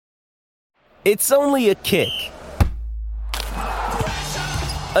It's only a kick,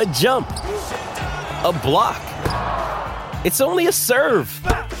 a jump, a block. It's only a serve.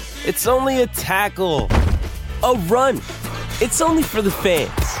 It's only a tackle, a run. It's only for the fans.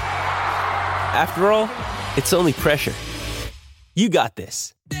 After all, it's only pressure. You got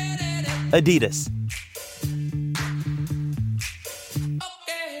this. Adidas.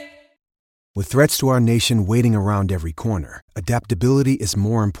 With threats to our nation waiting around every corner, adaptability is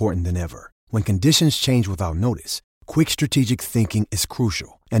more important than ever. When conditions change without notice, quick strategic thinking is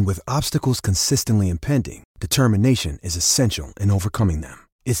crucial. And with obstacles consistently impending, determination is essential in overcoming them.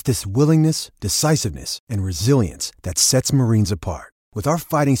 It's this willingness, decisiveness, and resilience that sets Marines apart. With our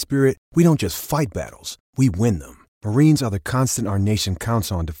fighting spirit, we don't just fight battles, we win them. Marines are the constant our nation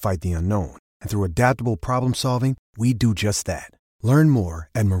counts on to fight the unknown. And through adaptable problem solving, we do just that. Learn more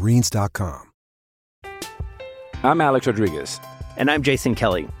at marines.com. I'm Alex Rodriguez. And I'm Jason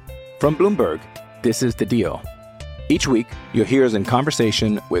Kelly. From Bloomberg, this is The Deal. Each week, you'll hear us in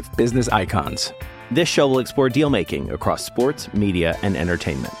conversation with business icons. This show will explore deal-making across sports, media, and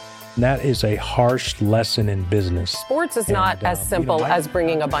entertainment. That is a harsh lesson in business. Sports is not as simple as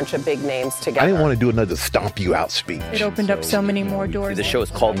bringing a bunch of big names together. I didn't want to do another stomp you out speech. It opened up so many more doors. The show is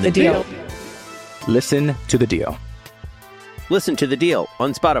called The Deal. Listen to The Deal. Listen to The Deal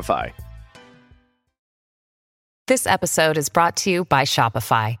on Spotify. This episode is brought to you by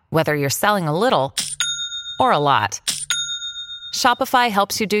Shopify. Whether you're selling a little or a lot, Shopify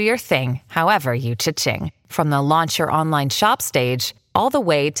helps you do your thing, however you cha-ching. From the launch your online shop stage, all the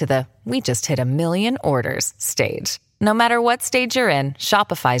way to the we just hit 1 million orders stage. No matter what stage you're in,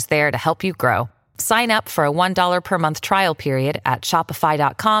 Shopify's there to help you grow. Sign up for a $1 per month trial period at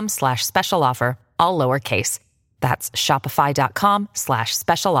shopify.com/special offer, all lowercase. That's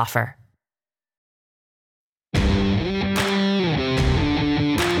shopify.com/special offer.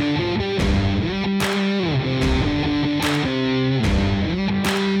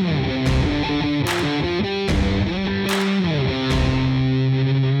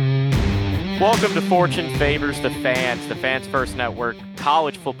 Welcome to Fortune Favors the Fans First Network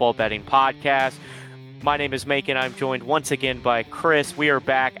college football betting podcast. My name is Macon. I'm joined once again by Chris. We are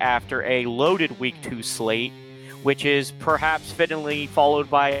back after a loaded Week 2 slate, which is perhaps fittingly followed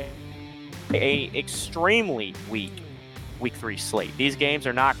by a extremely weak Week 3 slate. These games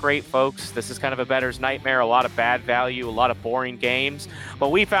are not great, folks. This is kind of a bettor's nightmare. A lot of bad value, a lot of boring games. But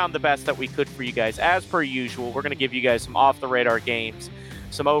we found the best that we could for you guys. As per usual, we're going to give you guys some off-the-radar games,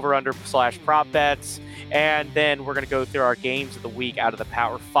 some over/under/prop bets, and then we're going to go through our games of the week out of the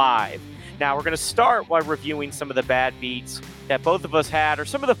Power 5. Now, we're going to start by reviewing some of the bad beats that both of us had, or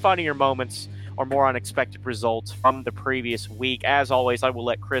some of the funnier moments or more unexpected results from the previous week. As always, I will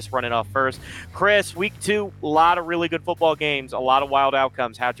let Chris run it off first. Chris, Week 2, a lot of really good football games, a lot of wild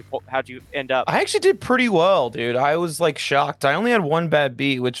outcomes. How'd you end up? I actually did pretty well, dude. I was shocked. I only had one bad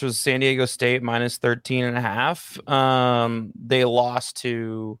beat, which was San Diego State minus 13.5. They lost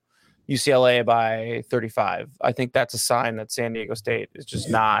to UCLA by 35. I think that's a sign that San Diego State is just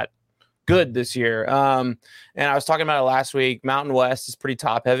not good this year. And I was talking about it last week. Mountain West is pretty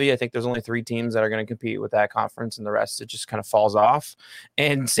top heavy. I think there's only 3 teams that are going to compete with that conference, and the rest it just kind of falls off.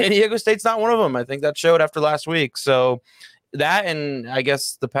 And San Diego State's not one of them. I think that showed after last week. So that, and I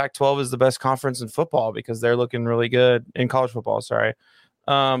guess the Pac-12 is the best conference in football because they're looking really good in college football. Sorry.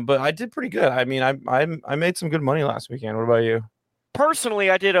 But I did pretty good. I mean, I made some good money last weekend. What about you? Personally,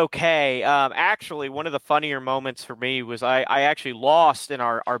 I did okay. Actually, one of the funnier moments for me was I actually lost in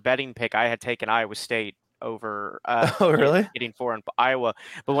our betting pick. I had taken Iowa State over really? getting 4 in Iowa.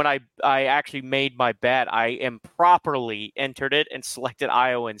 But when I actually made my bet, I improperly entered it and selected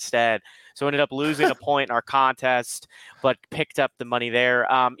Iowa instead. So I ended up losing a point in our contest, but picked up the money there.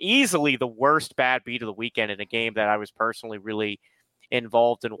 Easily the worst bad beat of the weekend in a game that I was personally really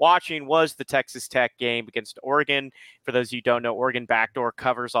involved in watching was the Texas Tech game against Oregon. For those of you who don't know, Oregon backdoor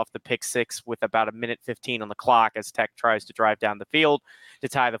covers off the pick 6 with about 1:15 on the clock as Tech tries to drive down the field to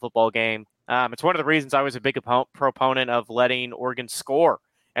tie the football game. It's one of the reasons I was a big proponent of letting Oregon score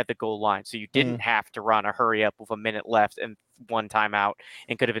at the goal line, so you didn't have to run a hurry up with 1 minute left and 1 timeout,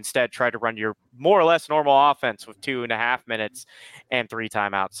 and could have instead tried to run your more or less normal offense with 2.5 minutes and 3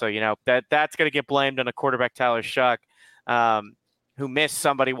 timeouts. So that's going to get blamed on a quarterback, Tyler Shuck, who missed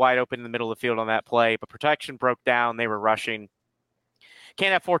somebody wide open in the middle of the field on that play, but protection broke down. They were rushing.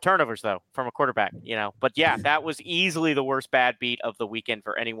 Can't have 4 turnovers, though, from a quarterback, But, yeah, that was easily the worst bad beat of the weekend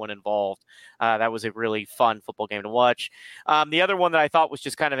for anyone involved. That was a really fun football game to watch. The other one that I thought was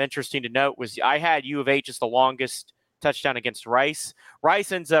just kind of interesting to note was I had U of H as the longest touchdown against Rice.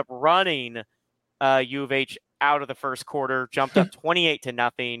 Rice ends up running U of H out of the first quarter, jumped up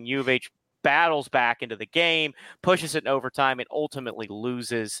 28-0. U of H battles back into the game, pushes it in overtime, and ultimately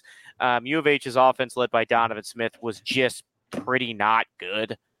loses. U of H's offense, led by Donovan Smith, was just pretty not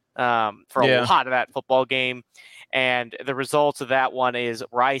good for a lot of that football game. And the results of that one is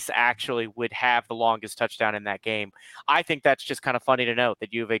Rice actually would have the longest touchdown in that game. I think that's just kind of funny to note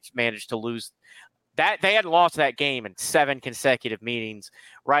that U of H managed to lose that. They had lost that game in 7 consecutive meetings.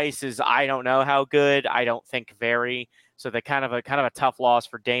 Rice is, I don't know how good. I don't think very. So the kind of a tough loss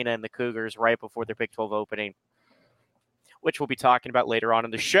for Dana and the Cougars right before their Big 12 opening, which we'll be talking about later on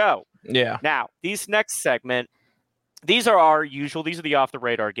in the show. Yeah. Now, these next segment, these are our usual. These are the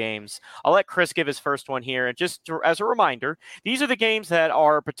off-the-radar games. I'll let Chris give his first one here. And just as a reminder, these are the games that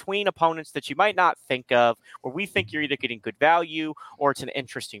are between opponents that you might not think of, where we think you're either getting good value, or it's an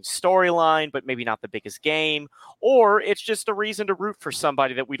interesting storyline, but maybe not the biggest game, or it's just a reason to root for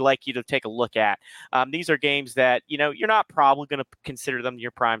somebody that we'd like you to take a look at. These are games that, you're not probably going to consider them your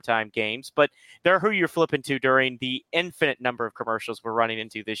primetime games, but they're who you're flipping to during the infinite number of commercials we're running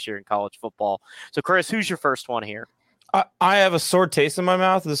into this year in college football. So, Chris, who's your first one here? I have a sore taste in my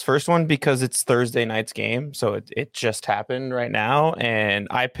mouth, this first one, because it's Thursday night's game. So it just happened right now. And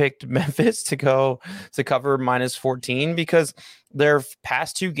I picked Memphis to go to cover -14 because their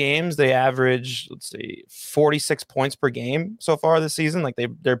past 2 games, they average, 46 points per game so far this season. Like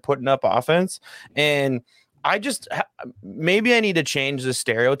they're putting up offense. And maybe I need to change the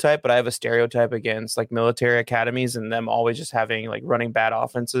stereotype, but I have a stereotype against like military academies and them always just having like running bad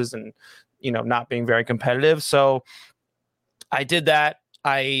offenses and, not being very competitive. So I did that.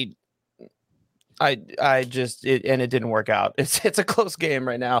 I just it didn't work out. It's a close game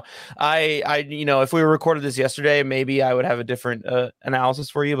right now. If we recorded this yesterday, maybe I would have a different analysis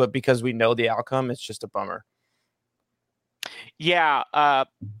for you, but because we know the outcome, it's just a bummer. Yeah,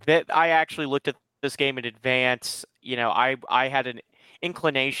 that I actually looked at this game in advance. I had an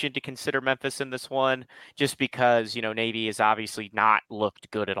inclination to consider Memphis in this one just because, Navy has obviously not looked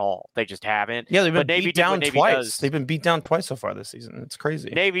good at all. They just haven't. Yeah, they've been beat down twice. They've been beat down twice so far this season. It's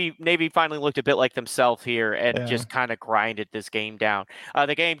crazy. Navy finally looked a bit like themselves here and just kind of grinded this game down.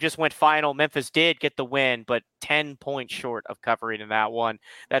 The game just went final. Memphis did get the win, but 10 points short of covering in that one.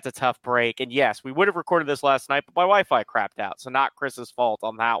 That's a tough break. And yes, we would have recorded this last night, but my Wi-Fi crapped out. So not Chris's fault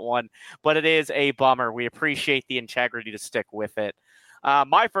on that one, but it is a bummer. We appreciate the integrity to stick with it.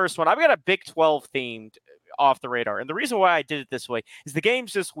 My first one, I've got a Big 12 themed off the radar. And the reason why I did it this way is the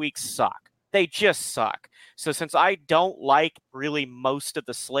games this week suck. They just suck. So since I don't like really most of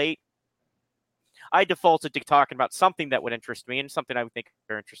the slate, I defaulted to talking about something that would interest me and something I would think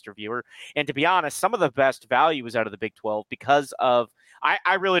would interest your viewer. And to be honest, some of the best value is out of the Big 12 because of,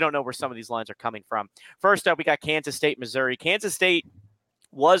 I really don't know where some of these lines are coming from. First up, we got Kansas State, Missouri. Kansas State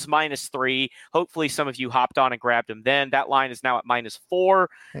was -3. Hopefully some of you hopped on and grabbed them then. That line is now at -4.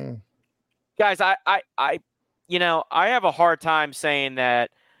 Guys, I have a hard time saying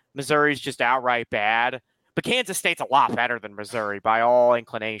that Missouri's just outright bad, but Kansas State's a lot better than Missouri by all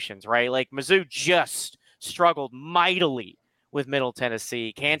inclinations, right? Like Mizzou just struggled mightily with Middle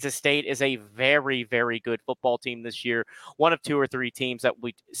Tennessee. Kansas State is a very, very good football team this year. One of 2 or 3 teams that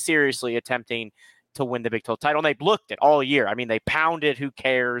we seriously attempting to win the Big 12 title. And they've looked it all year. I mean, they pounded who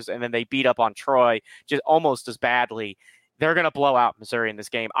cares, and then they beat up on Troy just almost as badly. They're going to blow out Missouri in this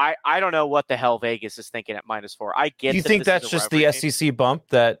game. I don't know what the hell Vegas is thinking at -4. I get. You think that's just the SEC bump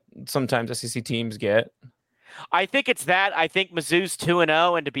that sometimes SEC teams get? I think it's that. I think Mizzou's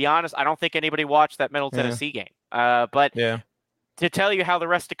 2-0, and to be honest, I don't think anybody watched that Middle Tennessee game. But to tell you how the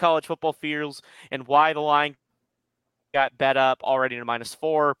rest of college football feels and why the line got bet up already to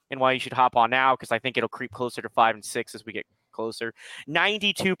 -4 and why you should hop on now, because I think it'll creep closer to 5 and 6 as we get closer.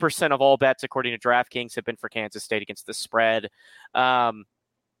 92% of all bets, according to DraftKings, have been for Kansas State against the spread. It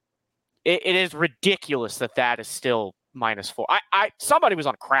is ridiculous that is still -4. Somebody was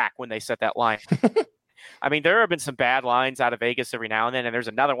on crack when they set that line. I mean, there have been some bad lines out of Vegas every now and then, and there's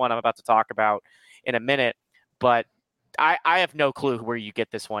another one I'm about to talk about in a minute, but I have no clue where you get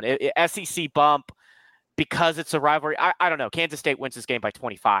this one. SEC bump, because it's a rivalry. I don't know. Kansas State wins this game by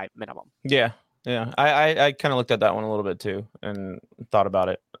 25 minimum. Yeah. I kind of looked at that one a little bit too and thought about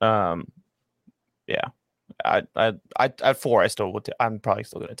it. At 4, I'm probably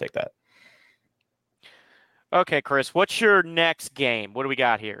still going to take that. Okay, Chris, what's your next game? What do we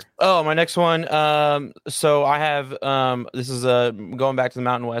got here? Oh, my next one. So I have this is going back to the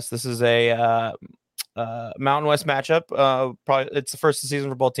Mountain West. This is a Mountain West matchup. Probably it's the first of the season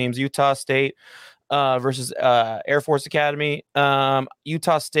for both teams. Utah State versus Air Force Academy.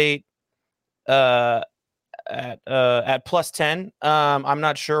 Utah State at plus 10. I'm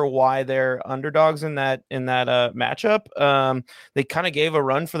not sure why they're underdogs in that matchup. They kind of gave a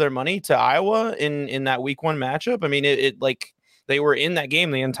run for their money to Iowa in that week 1 matchup. I mean, it like they were in that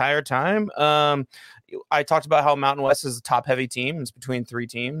game the entire time. I talked about how Mountain West is a top heavy team. It's between 3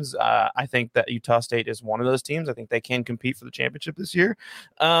 teams. I think that Utah State is one of those teams. I think they can compete for the championship this year.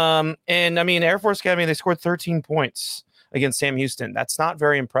 And I mean, Air Force Academy, they scored 13 points against Sam Houston. That's not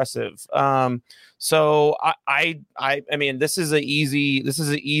very impressive. So I mean, this is an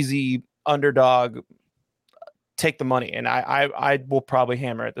easy underdog. Take the money, and I will probably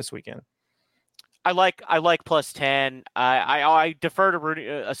hammer it this weekend. I like plus 10. I defer to Rudy,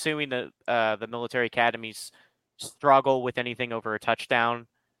 assuming that the military academies struggle with anything over a touchdown.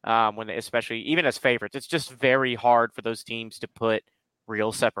 When they, especially even as favorites, it's just very hard for those teams to put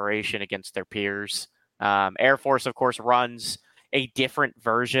real separation against their peers. Air Force, of course, runs a different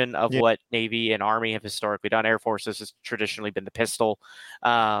version of what Navy and Army have historically done. Air Force has traditionally been the pistol,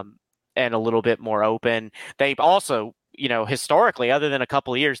 and a little bit more open. They've also, historically, other than a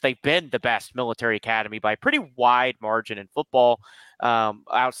couple of years, they've been the best military academy by a pretty wide margin in football.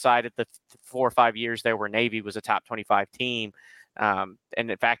 Outside of the 4 or 5 years there where Navy was a top 25 team. And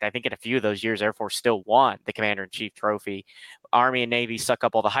in fact, I think in a few of those years, Air Force still won the Commander-in-Chief trophy. Army and Navy suck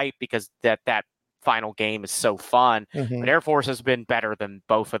up all the hype because that final game is so fun. But Air Force has been better than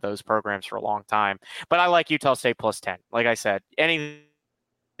both of those programs for a long time. But I like Utah State plus 10. Like I said, anything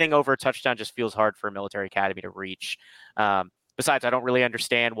over a touchdown just feels hard for a military academy to reach. Besides, I don't really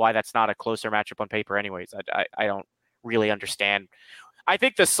understand why that's not a closer matchup on paper anyways. I don't really understand. I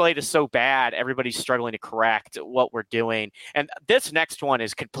think the slate is so bad, everybody's struggling to correct what we're doing. And this next one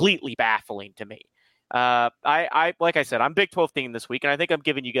is completely baffling to me. I like I said, I'm Big 12 team this week, and I think I'm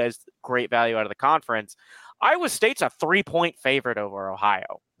giving you guys great value out of the conference. Iowa State's a 3-point favorite over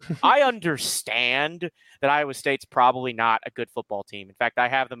Ohio. I understand that Iowa State's probably not a good football team. In fact, I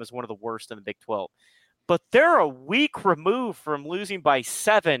have them as one of the worst in the Big 12. But they're a week removed from losing by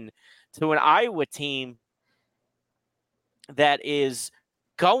 7 to an Iowa team that is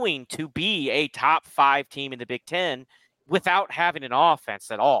going to be a top 5 team in the Big 10 without having an offense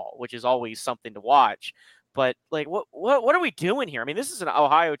at all, which is always something to watch. But like, what are we doing here? I mean, this is an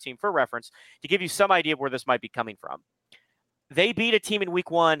Ohio team, for reference, to give you some idea of where this might be coming from. They beat a team in week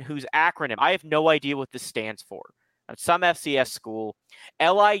 1 whose acronym, I have no idea what this stands for. Some FCS school,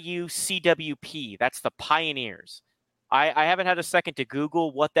 LIUCWP, that's the Pioneers. I haven't had a second to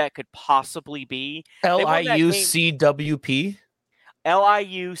Google what that could possibly be. LIUCWP?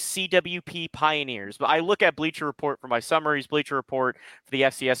 LIUCWP Pioneers. But I look at Bleacher Report for my summaries. Bleacher Report for the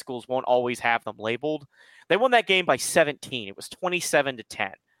FCS schools won't always have them labeled. They won that game by 17. It was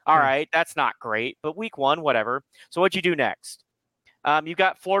 27-10. All right, that's not great, but week 1, whatever. So what'd you do next? You've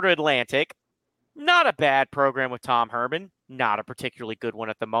got Florida Atlantic. Not a bad program with Tom Herman. Not a particularly good one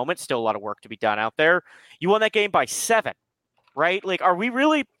at the moment. Still a lot of work to be done out there. You won that game by 7, right? Like, are we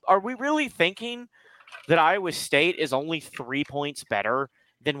really thinking that Iowa State is only 3 points better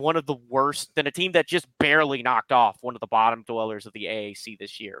than one of the worst, than a team that just barely knocked off one of the bottom dwellers of the AAC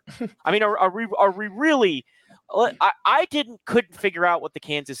this year? I mean, are we really? I couldn't figure out what the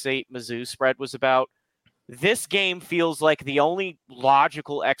Kansas State Mizzou spread was about. This game feels like the only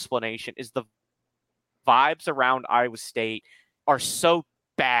logical explanation is the vibes around Iowa State are so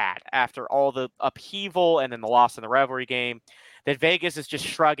bad after all the upheaval and then the loss in the rivalry game that Vegas is just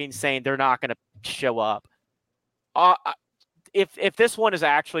shrugging, saying they're not going to show up. If this one is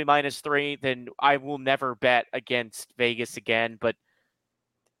actually -3, then I will never bet against Vegas again. But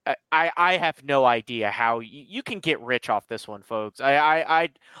I have no idea how you can get rich off this one, folks.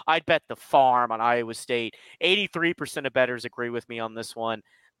 I'd bet the farm on Iowa State. 83% of bettors agree with me on this one.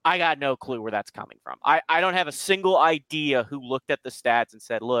 I got no clue where that's coming from. I don't have a single idea who looked at the stats and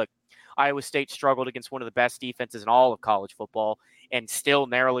said, look, Iowa State struggled against one of the best defenses in all of college football and still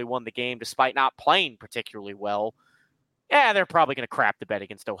narrowly won the game despite not playing particularly well. Yeah, they're probably going to crap the bet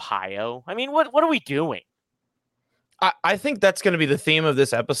against Ohio. I mean, what are we doing? I think that's going to be the theme of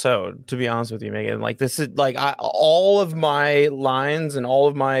this episode, to be honest with you, Megan. Like, this is like all of my lines and all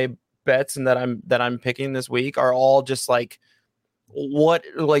of my bets and that I'm picking this week are all just like, what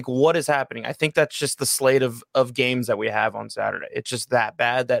is happening? I think that's just the slate of games that we have on Saturday. It's just that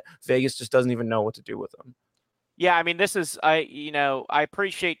bad that Vegas just doesn't even know what to do with them. Yeah, I mean, this is I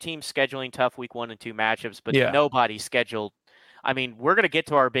appreciate teams scheduling tough week 1 and 2 matchups, but nobody scheduled. I mean, we're going to get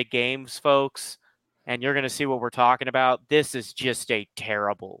to our big games, folks, and you're going to see what we're talking about. This is just a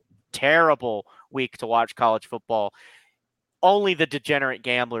terrible, terrible week to watch college football. Only the degenerate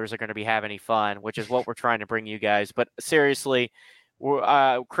gamblers are going to be having any fun, which is what we're trying to bring you guys. But seriously,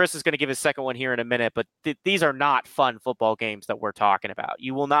 Chris is going to give his second one here in a minute, but these are not fun football games that we're talking about.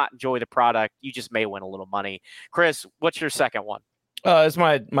 You will not enjoy the product. You just may win a little money. Chris, what's your second one? It's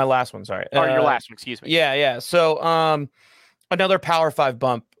my last one. Sorry. Or your last one. Excuse me. Yeah. So, another Power 5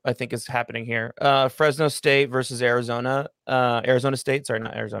 bump, I think, is happening here. Fresno State versus Arizona. Arizona State. Sorry,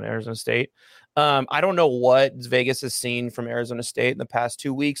 not Arizona. Arizona State. I don't know what Vegas has seen from Arizona State in the past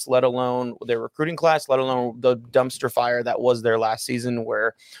 2 weeks, let alone their recruiting class, let alone the dumpster fire that was their last season,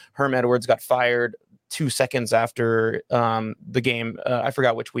 where Herm Edwards got fired 2 seconds after the game. I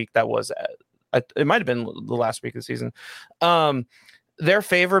forgot which week that was. It might have been the last week of the season. They're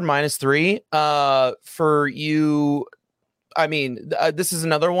favored -3 for you. I mean, this is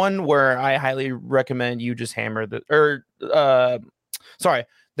another one where I highly recommend you just hammer sorry,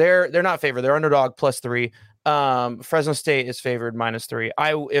 they're not favored. They're underdog +3. Fresno State is favored -3.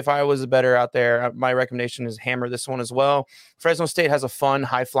 If I was a bettor out there, my recommendation is hammer this one as well. Fresno State has a fun,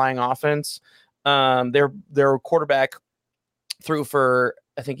 high flying offense. Their quarterback threw for,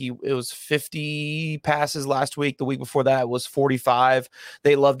 I think it was 50 passes last week. The week before that was 45.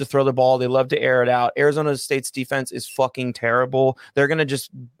 They love to throw the ball. They love to air it out. Arizona State's defense is fucking terrible. They're going to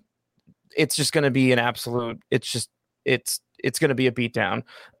it's just going to be an absolute, it's going to be a beatdown.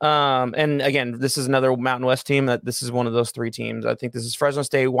 And again, this is another Mountain West team this is one of those 3 teams. I think this is Fresno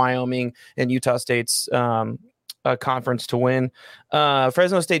State, Wyoming, and Utah State's conference to win.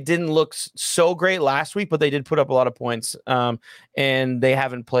 Fresno State didn't look so great last week, but they did put up a lot of points. And they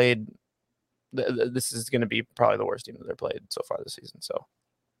haven't played. This is going to be probably the worst team that they've played so far this season. So,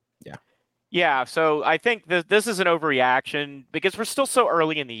 yeah. Yeah, so I think this is an overreaction because we're still so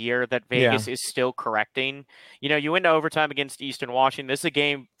early in the year that Vegas is still correcting. You went to overtime against Eastern Washington. This is a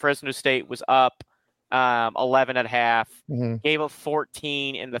game Fresno State was up 11 at half, gave up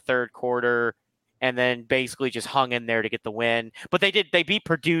 14 in the third quarter, and then basically just hung in there to get the win. But they beat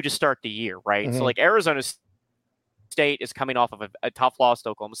Purdue to start the year, right? So, Arizona State is coming off of a tough loss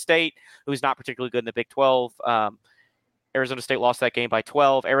to Oklahoma State, who's not particularly good in the Big 12. Arizona State lost that game by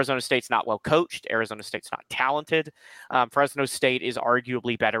 12. Arizona State's not well coached. Arizona State's not talented. Fresno State is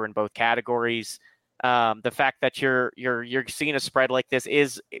arguably better in both categories. The fact that you're seeing a spread like this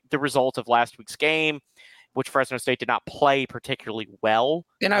is the result of last week's game, which Fresno State did not play particularly well.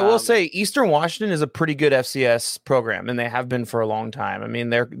 And I will say Eastern Washington is a pretty good FCS program, and they have been for a long time. I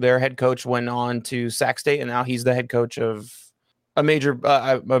mean, their head coach went on to Sac State, and now he's the head coach of a major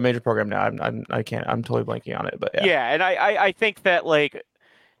program now. I'm totally blanking on it, but yeah. And I think that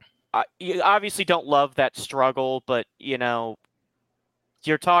you obviously don't love that struggle, but you're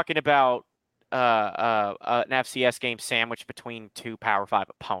talking about an FCS game sandwiched between 2 Power 5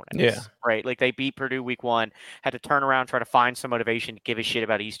 opponents, right? Like they beat Purdue week 1, had to turn around, try to find some motivation to give a shit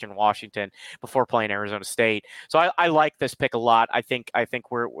about Eastern Washington before playing Arizona State. So I like this pick a lot. I think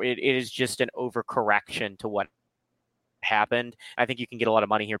it is just an overcorrection to what happened. I think you can get a lot of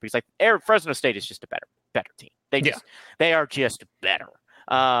money here because Fresno State is just a better team. They are just better.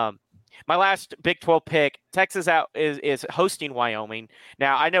 My last Big 12 pick, Texas is hosting Wyoming.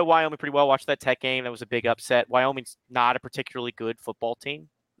 Now, I know Wyoming pretty well. Watched that Tech game. That was a big upset. Wyoming's not a particularly good football team.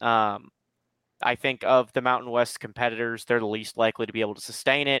 I think of the Mountain West competitors, they're the least likely to be able to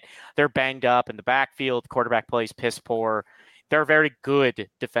sustain it. They're banged up in the backfield. The quarterback plays piss poor. They're a very good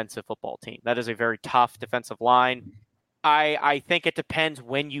defensive football team. That is a very tough defensive line. I think it depends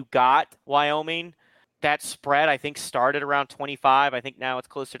when you got Wyoming. That spread, I think, started around 25. I think now it's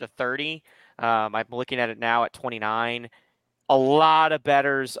closer to 30. I'm looking at it now at 29. A lot of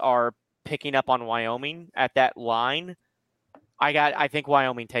bettors are picking up on Wyoming at that line. I think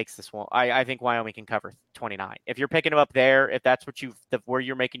Wyoming takes this one. I think Wyoming can cover 29. If you're picking them up there, if that's what where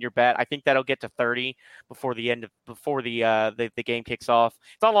you're making your bet, I think that'll get to 30 before the game kicks off.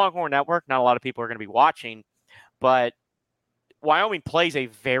 It's on Longhorn Network. Not a lot of people are going to be watching, but Wyoming plays a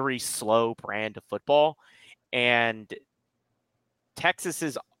very slow brand of football, and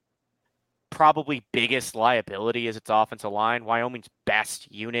Texas's probably biggest liability is its offensive line. Wyoming's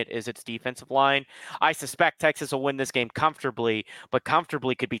best unit is its defensive line. I suspect Texas will win this game comfortably, but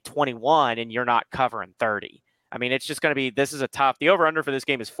comfortably could be 21 and you're not covering 30. I mean, it's just going to be, this is a tough, the over-under for this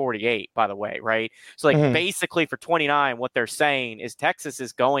game is 48, by the way, right? So, basically for 29, what they're saying is Texas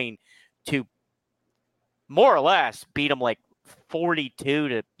is going to more or less beat them 42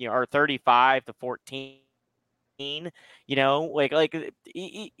 to, or 35 to 14. Even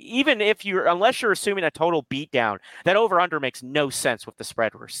if unless you're assuming a total beatdown, that over under makes no sense with the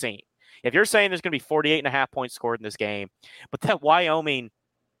spread we're seeing. If you're saying there's going to be 48.5 points scored in this game, but that Wyoming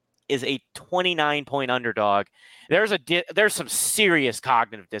is a 29-point underdog, there's some serious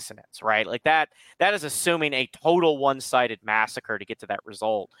cognitive dissonance, right? Like that is assuming a total one-sided massacre to get to that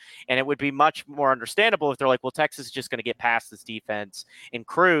result. And it would be much more understandable if they're like, well, Texas is just going to get past this defense and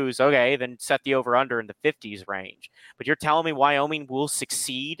cruise. Okay, then set the over-under in the 50s range. But you're telling me Wyoming will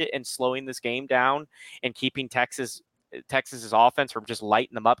succeed in slowing this game down and keeping Texas's offense from just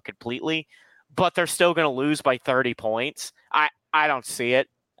lighting them up completely, but they're still going to lose by 30 points. I don't see it.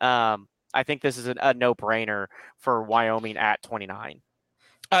 I think this is a no-brainer for Wyoming at 29.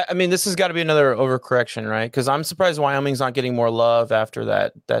 I mean, this has got to be another overcorrection, right? Because I'm surprised Wyoming's not getting more love after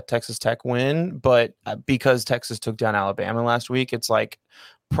that Texas Tech win, but because Texas took down Alabama last week, it's like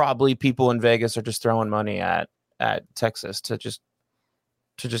probably people in Vegas are just throwing money at Texas to just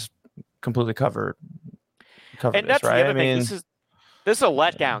completely cover and this, that's right? the other thing. This is a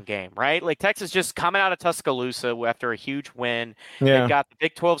letdown game, right? Like Texas just coming out of Tuscaloosa after a huge win. Yeah. They've got the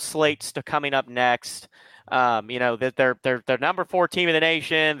Big 12 slate coming up next. That they're number 4 team in the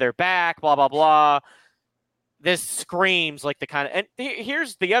nation. They're back. Blah blah blah. This screams like the kind of. And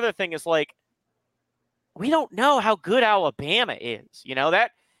here's the other thing: is like we don't know how good Alabama is.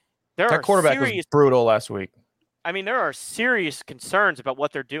 That quarterback was brutal last week. I mean, there are serious concerns about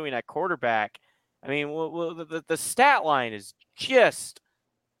what they're doing at quarterback. I mean, the stat line is just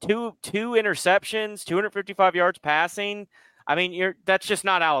two interceptions, 255 yards passing. I mean, that's just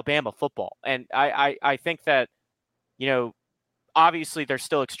not Alabama football. And I think that, obviously they're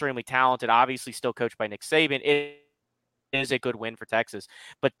still extremely talented, obviously still coached by Nick Saban. It is a good win for Texas.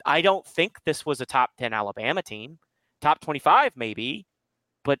 But I don't think this was a top 10 Alabama team. Top 25 maybe.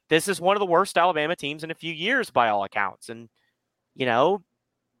 But this is one of the worst Alabama teams in a few years by all accounts. And,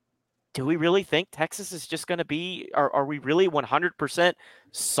 do we really think Texas is just going to be, are we really 100%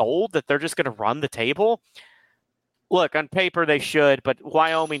 sold that they're just going to run the table? Look, on paper they should, but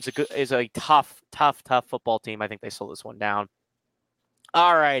Wyoming is a tough football team. I think they slow this one down.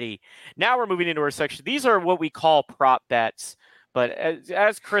 All righty. Now we're moving into our section. These are what we call prop bets. But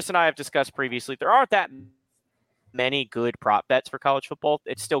as Chris and I have discussed previously, there aren't that many good prop bets for college football.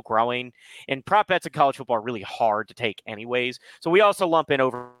 It's still growing. And prop bets in college football are really hard to take anyways. So we also lump in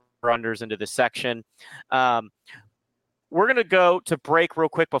over-unders into this section. We're going to go to break real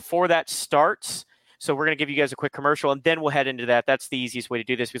quick before that starts. So we're going to give you guys a quick commercial, and then we'll head into that. That's the easiest way to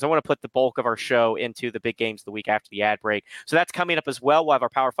do this because I want to put the bulk of our show into the big games of the week after the ad break. So that's coming up as well. We'll have our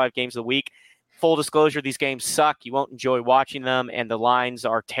Power 5 games of the week. Full disclosure, these games suck. You won't enjoy watching them, and the lines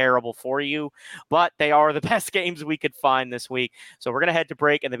are terrible for you, but they are the best games we could find this week. So we're going to head to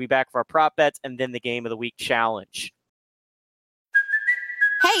break and then be back for our prop bets and then the Game of the Week challenge.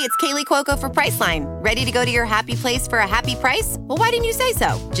 Hey, it's Kaylee Cuoco for Priceline. Ready to go to your happy place for a happy price? Well, why didn't you say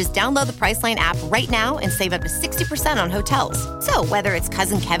so? Just download the Priceline app right now and save up to 60% on hotels. So whether it's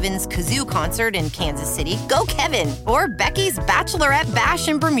Cousin Kevin's Kazoo Concert in Kansas City, go Kevin, or Becky's Bachelorette Bash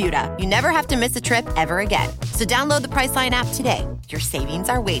in Bermuda, you never have to miss a trip ever again. So download the Priceline app today. Your savings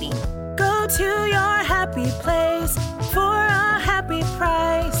are waiting. Go to your happy place for a happy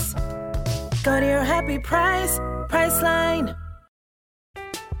price. Go to your happy price, Priceline.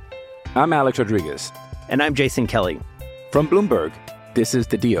 I'm Alex Rodriguez. And I'm Jason Kelly. From Bloomberg, this is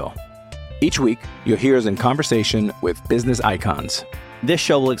The Deal. Each week, you'll hear us in conversation with business icons. This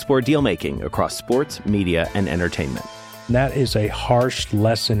show will explore deal-making across sports, media, and entertainment. That is a harsh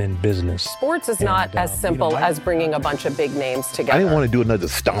lesson in business. Sports is not as simple as bringing a bunch of big names together. I didn't want to do another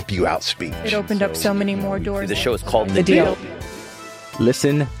stomp you out speech. It opened up so many more doors. The show is called The Deal.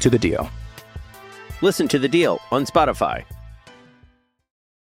 Listen to The Deal. Listen to The Deal on Spotify.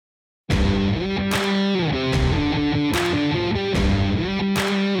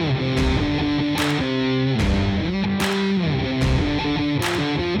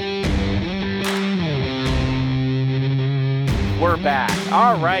 We're back.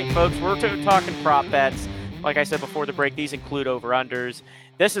 All right, folks, we're talking prop bets. Like I said before the break, these include over-unders.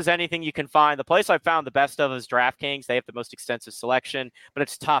 This is anything you can find. The place I've found the best of is DraftKings. They have the most extensive selection, but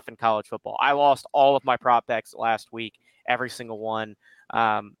it's tough in college football. I lost all of my prop bets last week, every single one.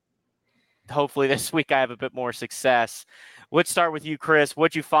 Hopefully this week I have a bit more success. Let's start with you, Chris.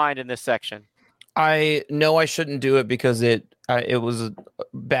 What'd you find in this section? I know I shouldn't do it because it was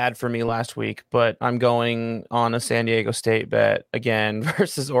bad for me last week, but I'm going on a San Diego State bet again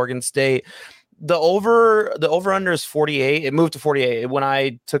versus Oregon State. The over under is 48. It moved to 48. When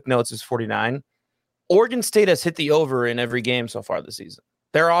I took notes, it was 49. Oregon State has hit the over in every game so far this season.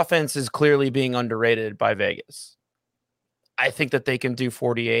 Their offense is clearly being underrated by Vegas. I think that they can do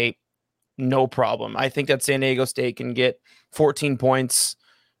 48. No problem. I think that San Diego State can get 14 points,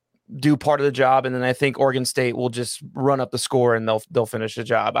 do part of the job, and then I think Oregon State will just run up the score and they'll finish the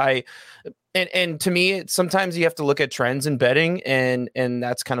job. And to me, sometimes you have to look at trends in betting, and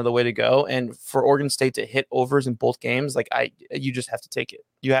that's kind of the way to go. And for Oregon State to hit overs in both games, like you just have to take it.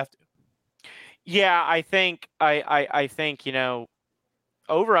 You have to. Yeah, I think over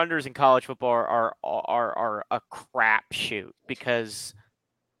unders in college football are a crapshoot because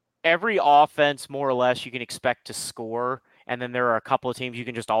every offense more or less you can expect to score, and then there are a couple of teams you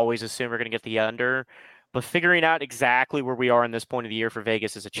can just always assume are going to get the under. But figuring out exactly where we are in this point of the year for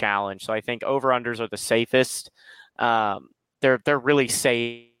Vegas is a challenge. So I think over-unders are the safest. They're really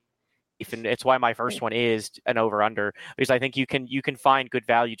safe, and it's why my first one is an over-under, because I think you can find good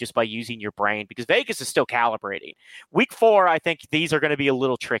value just by using your brain, because Vegas is still calibrating. Week 4, I think these are going to be a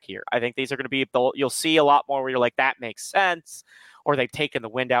little trickier. I think these are going to be you'll see a lot more where you're like, that makes sense, or they've taken the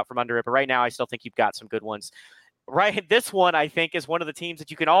wind out from under it. But right now, I still think you've got some good ones. Right, this one I think is one of the teams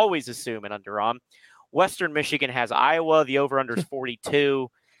that you can always assume an under on. Western Michigan has Iowa. The over-under is 42.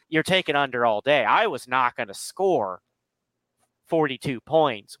 You're taking under all day. Iowa's not going to score 42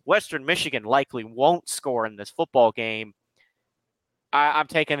 points. Western Michigan likely won't score in this football game. I'm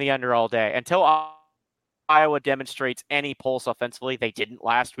taking the under all day. Until Iowa demonstrates any pulse offensively, they didn't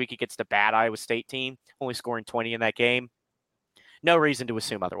last week against a bad Iowa State team, only scoring 20 in that game. No reason to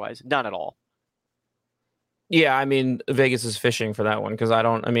assume otherwise. None at all. Yeah, I mean, Vegas is fishing for that one because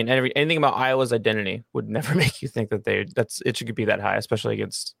anything about Iowa's identity would never make you think that it should be that high, especially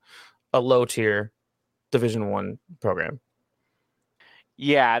against a low tier Division I program.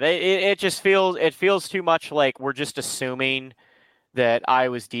 Yeah, it just feels too much like we're just assuming that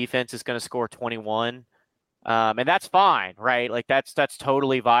Iowa's defense is going to score 21, and that's fine, right? Like that's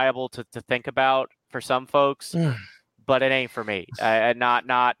totally viable to think about for some folks. But it ain't for me. Not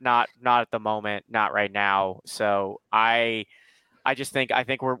at the moment. Not right now. So I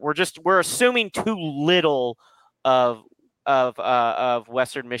think we're assuming too little of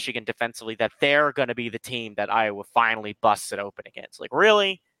Western Michigan defensively that they're going to be the team that Iowa finally busts it open against. Like,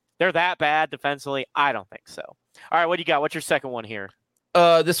 really? They're that bad defensively? I don't think so. All right, what do you got? What's your second one here?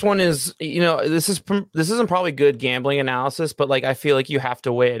 This one is, this isn't probably good gambling analysis, but like I feel like you have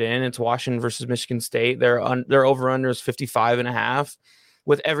to weigh it in. It's Washington versus Michigan State. Their over-under is 55.5.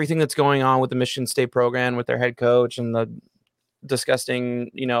 With everything that's going on with the Michigan State program, with their head coach and the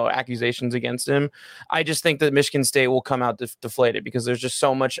disgusting, accusations against him, I just think that Michigan State will come out deflated because there's just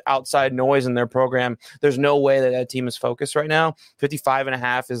so much outside noise in their program. There's no way that team is focused right now.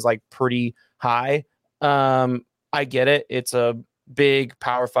 55.5 is like pretty high. I get it. It's a big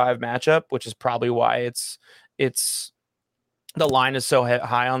Power 5 matchup, which is probably why it's the line is so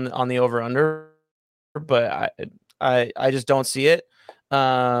high on the over under, but I just don't see it.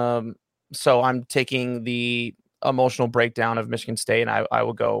 So I'm taking the emotional breakdown of Michigan State, and I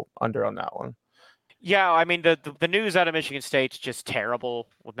will go under on that one. Yeah, I mean the news out of Michigan State's just terrible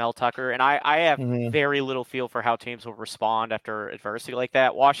with Mel Tucker, and I have very little feel for how teams will respond after adversity like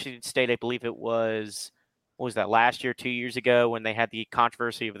that. Washington State, I believe it was. What was that, last year, 2 years ago, when they had the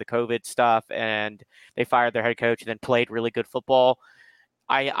controversy of the COVID stuff and they fired their head coach and then played really good football.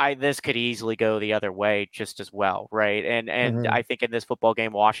 This could easily go the other way just as well, right? And I think in this football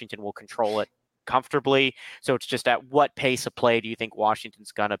game, Washington will control it comfortably. So it's just at what pace of play do you think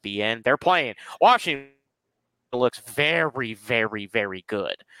Washington's going to be in? They're playing. Washington looks very, very, very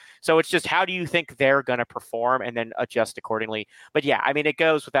good. So it's just, how do you think they're going to perform and then adjust accordingly? But yeah, I mean, it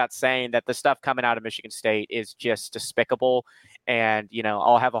goes without saying that the stuff coming out of Michigan State is just despicable. And,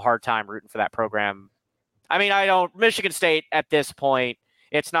 I'll have a hard time rooting for that program. I mean, Michigan State at this point,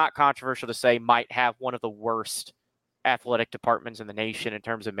 it's not controversial to say, might have one of the worst athletic departments in the nation in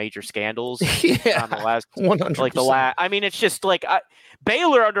terms of major scandals. Yeah, the last 100%. I mean, it's just like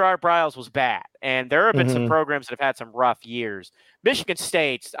Baylor under Art Briles was bad, and there have been some programs that have had some rough years. Michigan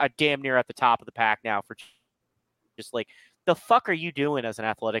State's damn near at the top of the pack now for just like, the fuck are you doing as an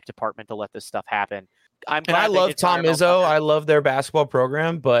athletic department to let this stuff happen? I love Tom Izzo. I love their basketball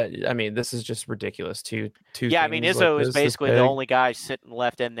program, but I mean, this is just ridiculous. Yeah, I mean, Izzo is basically the only guy sitting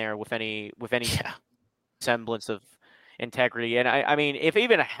left in there with any semblance of integrity. And I mean, if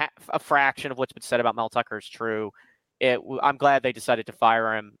even a fraction of what's been said about Mel Tucker is true, I'm glad they decided to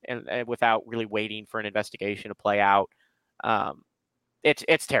fire him and without really waiting for an investigation to play out.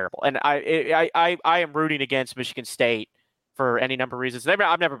 It's terrible, and I am rooting against Michigan State for any number of reasons.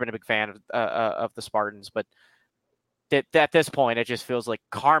 I've never been a big fan of the Spartans, but at this point, it just feels like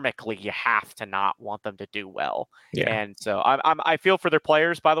karmically you have to not want them to do well. Yeah. And so I feel for their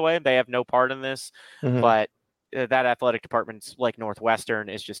players, by the way. They have no part in this, but that athletic department's like Northwestern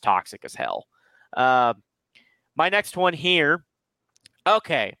is just toxic as hell. My next one here.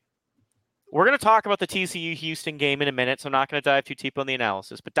 Okay. We're going to talk about the TCU-Houston game in a minute, so I'm not going to dive too deep on the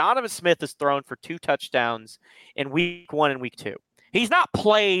analysis. But Donovan Smith has thrown for 2 touchdowns in week 1 and week 2. He's not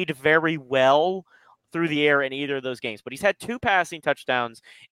played very well through the air in either of those games, but he's had 2 passing touchdowns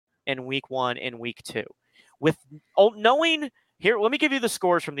in week 1 and week 2. With knowing here, let me give you the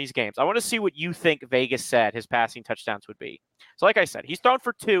scores from these games. I want to see what you think Vegas said his passing touchdowns would be. So like I said, he's thrown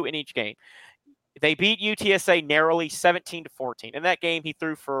for 2 in each game. They beat UTSA narrowly 17-14. In that game, he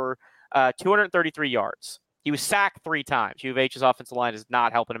threw for 233 yards. He was sacked 3 times. U of H's offensive line is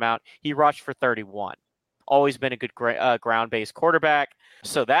not helping him out. He rushed for 31. Always been a good ground-based quarterback.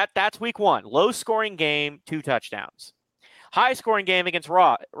 So that's week 1. Low-scoring game, 2 touchdowns. High-scoring game against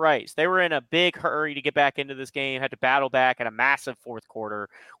Rice. They were in a big hurry to get back into this game, had to battle back in a massive fourth quarter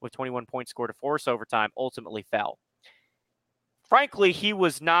with 21 points scored to force overtime, ultimately fell. Frankly, he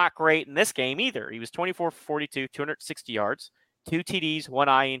was not great in this game either. He was 24 for 42, 260 yards, 2 TDs, 1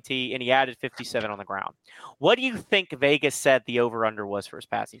 INT, and he added 57 on the ground. What do you think Vegas said the over-under was for his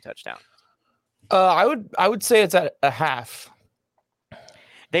passing touchdown? I would say it's at a half.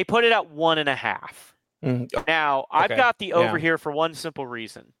 They put it at 1.5. Now, I've got the over here for one simple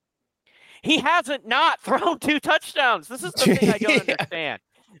reason. He hasn't not thrown 2 touchdowns. This is the thing I don't understand.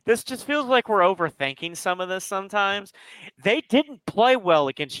 This just feels like we're overthinking some of this sometimes. They didn't play well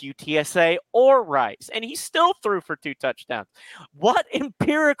against UTSA or Rice, and he still threw for 2 touchdowns. What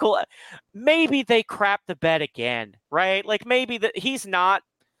empirical? Maybe they crapped the bed again, right? Like maybe that he's not.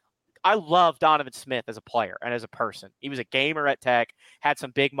 I love Donovan Smith as a player and as a person. He was a gamer at Tech, had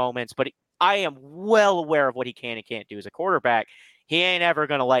some big moments, but I am well aware of what he can and can't do as a quarterback. He ain't ever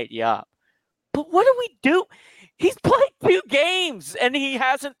going to light you up. But what do we do? He's played 2 games, and he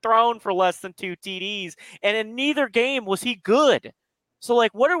hasn't thrown for less than 2 TDs, and in neither game was he good. So,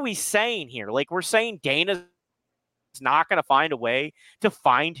 like, what are we saying here? Like, we're saying Dana's not going to find a way to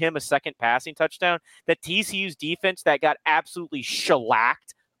find him a second passing touchdown, that TCU's defense that got absolutely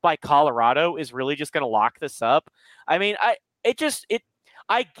shellacked by Colorado is really just going to lock this up. I mean, I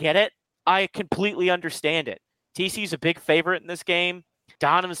get it. I completely understand it. TCU's a big favorite in this game.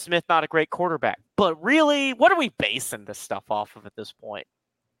 Donovan Smith, not a great quarterback. But really, what are we basing this stuff off of at this point?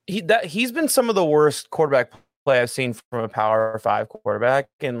 He's been some of the worst quarterback play I've seen from a Power 5 quarterback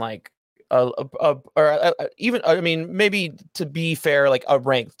in like maybe to be fair, like a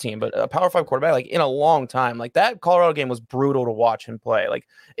ranked team, but a Power 5 quarterback like in a long time. Like that Colorado game was brutal to watch him play. Like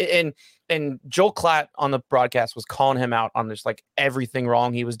and Joel Klatt on the broadcast was calling him out on just like everything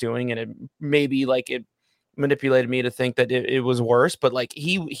wrong he was doing, and it maybe like it manipulated me to think that it was worse, but like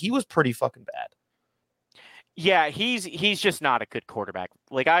he was pretty fucking bad. Yeah, he's just not a good quarterback.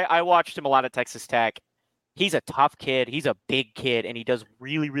 Like I watched him a lot at Texas Tech. He's a tough kid. He's a big kid, and he does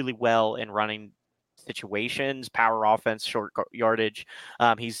really, really well in running situations, power offense, short yardage.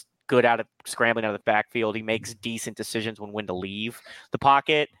 He's good out of scrambling out of the backfield. He makes decent decisions when to leave the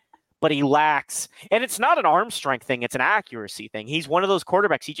pocket, but he lacks, and it's not an arm strength thing. It's an accuracy thing. He's one of those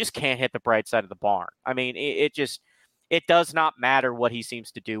quarterbacks. He just can't hit the bright side of the barn. I mean, it does not matter what he seems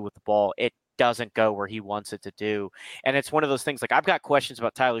to do with the ball. It doesn't go where he wants it to do. And it's one of those things, like I've got questions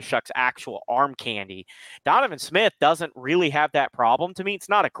about Tyler Shuck's actual arm candy. Donovan Smith doesn't really have that problem. To me, it's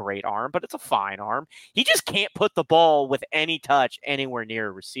not a great arm, but it's a fine arm. He just can't put the ball with any touch anywhere near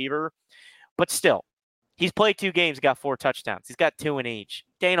a receiver. But still, he's played 2 games, got 4 touchdowns. He's got 2 in each.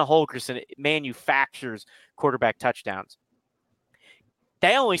 Dana Holgorsen manufactures quarterback touchdowns.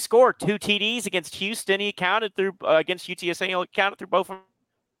 They only scored 2 TDs against Houston. He counted through against UTSA. He only counted through both of them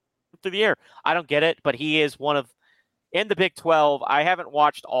through the air. I don't get it, but he is one of in the Big 12. I haven't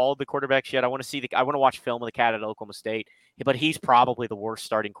watched all of the quarterbacks yet. I want to watch film of the cat at Oklahoma State, but he's probably the worst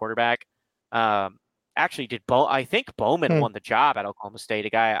starting quarterback. Actually, I think Bowman won the job at Oklahoma State, a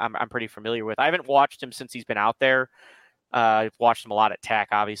guy I'm pretty familiar with. I haven't watched him since he's been out there. I've watched him a lot at Tech,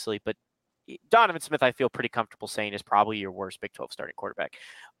 obviously, but Donovan Smith, I feel pretty comfortable saying, is probably your worst Big 12 starting quarterback.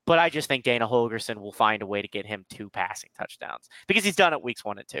 But I just think Dana Holgorsen will find a way to get him 2 passing touchdowns because he's done it weeks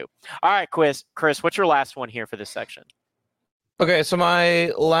 1 and 2. All right, Chris, what's your last one here for this section? Okay, so my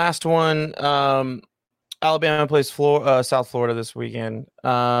last one, Alabama plays South Florida this weekend.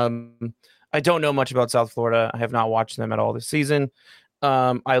 I don't know much about South Florida. I have not watched them at all this season.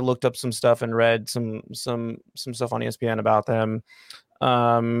 I looked up some stuff and read some stuff on ESPN about them.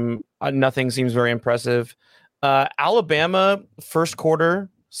 Nothing seems very impressive. Alabama first quarter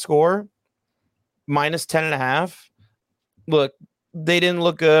score -10.5. Look, they didn't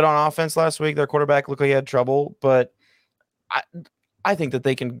look good on offense last week. Their quarterback looked like he had trouble, but I think that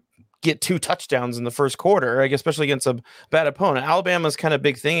they can get 2 touchdowns in the first quarter, like especially against a bad opponent. Alabama's kind of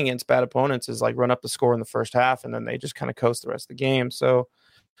big thing against bad opponents is like run up the score in the first half, and then they just kind of coast the rest of the game. So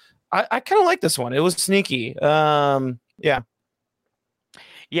I kind of like this one. It was sneaky. Yeah.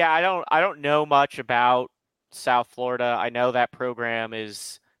 Yeah, I don't know much about South Florida. I know that program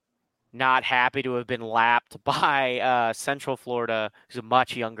is not happy to have been lapped by Central Florida, who's a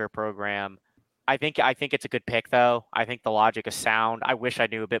much younger program. I think it's a good pick, though. I think the logic is sound. I wish I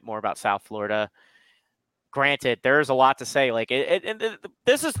knew a bit more about South Florida. Granted, there's a lot to say. Like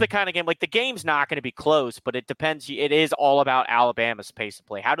this is the kind of game. Like the game's not going to be close, but it depends. It is all about Alabama's pace of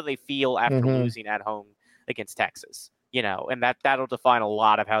play. How do they feel after losing at home against Texas? And that'll define a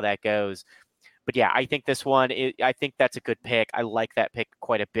lot of how that goes. But yeah, I think this one. I think that's a good pick. I like that pick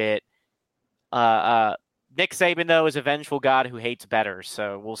quite a bit. Nick Saban, though, is a vengeful god who hates bettors,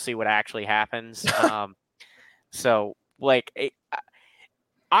 so we'll see what actually happens. I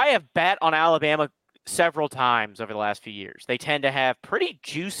have bet on Alabama several times over the last few years. They tend to have pretty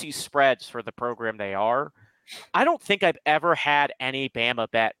juicy spreads for the program they are. I don't think I've ever had any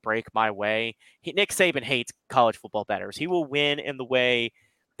Bama bet break my way. Nick Saban hates college football bettors. He will win in the way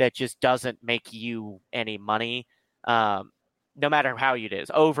that just doesn't make you any money. No matter how it is,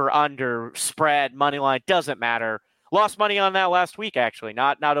 over, under, spread, money line, doesn't matter. Lost money on that last week, actually.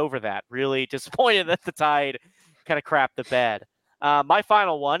 Not over that. Really disappointed that the Tide kind of crapped the bed. My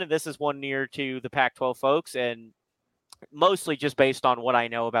final one, and this is one near to the Pac-12 folks, and mostly just based on what I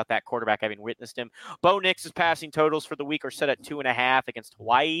know about that quarterback, having witnessed him. Bo Nix's passing totals for the week are set at 2.5 against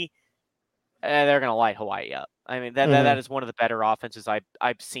Hawaii. They're going to light Hawaii up. I mean, that is one of the better offenses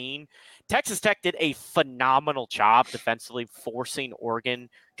I've seen. Texas Tech did a phenomenal job defensively forcing Oregon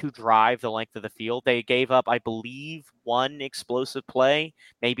to drive the length of the field. They gave up, I believe, one explosive play,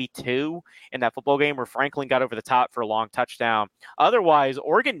 maybe two, in that football game where Franklin got over the top for a long touchdown. Otherwise,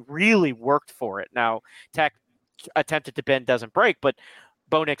 Oregon really worked for it. Now, Tech attempted to bend, doesn't break, but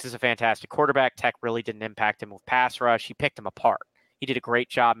Bo Nix is a fantastic quarterback. Tech really didn't impact him with pass rush. He picked him apart. He did a great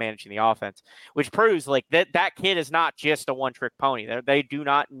job managing the offense, which proves like that kid is not just a one-trick pony. They do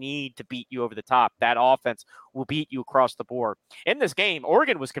not need to beat you over the top. That offense will beat you across the board. In this game,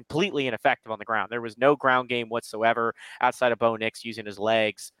 Oregon was completely ineffective on the ground. There was no ground game whatsoever outside of Bo Nix using his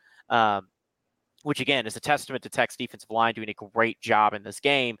legs, which, again, is a testament to Tech's defensive line doing a great job in this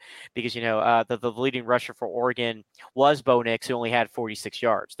game because, the leading rusher for Oregon was Bo Nix, who only had 46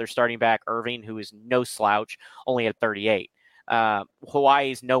 yards. Their starting back, Irving, who is no slouch, only had 38.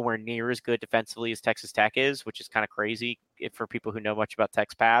 Hawaii is nowhere near as good defensively as Texas Tech is, which is kind of crazy for people who know much about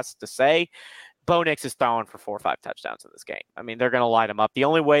Tech's pass to say. Bo Nix is throwing for 4 or 5 touchdowns in this game. I mean, they're going to light him up. The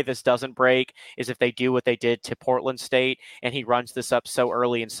only way this doesn't break is if they do what they did to Portland State and he runs this up so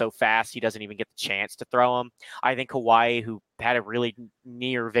early and so fast he doesn't even get the chance to throw him. I think Hawaii, who had a really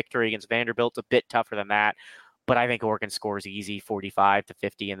near victory against Vanderbilt, a bit tougher than that. But I think Oregon scores easy 45-50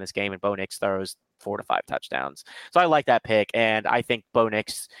 in this game, and Bo Nix throws 4 to 5 touchdowns. So I like that pick, and I think Bo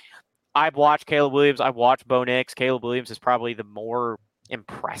Nix. I've watched Caleb Williams. I've watched Bo Nix. Caleb Williams is probably the more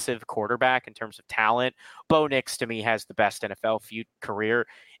impressive quarterback in terms of talent. Bo Nix, to me, has the best NFL career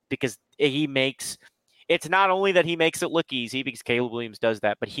because he makes – it's not only that he makes it look easy because Caleb Williams does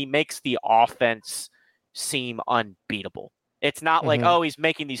that, but he makes the offense seem unbeatable. It's not like, oh, he's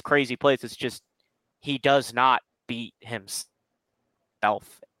making these crazy plays. It's just he does not beat himself,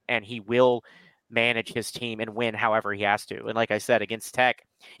 and he will manage his team and win however he has to. And like I said, against Tech,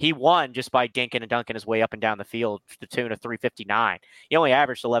 he won just by dinking and dunking his way up and down the field to the tune of 359. He only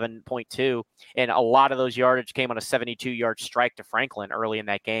averaged 11.2, and a lot of those yardage came on a 72-yard strike to Franklin early in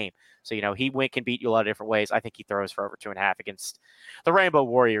that game. So, he can beat you a lot of different ways. I think he throws for over 2.5 against the Rainbow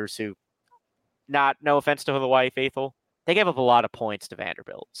Warriors, who, no offense to the Hawaii faithful, they gave up a lot of points to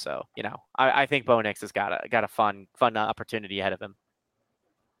Vanderbilt. So, I think Bo Nix has got a fun opportunity ahead of him.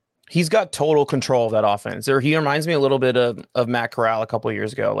 He's got total control of that offense. He reminds me a little bit of Matt Corral a couple of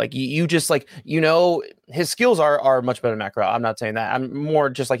years ago. Like you just his skills are much better than Matt Corral. I'm not saying that. I'm more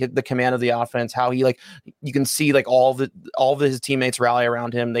just like the command of the offense, how he you can see all of his teammates rally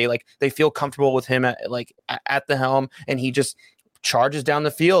around him. They feel comfortable with him at the helm, and he just charges down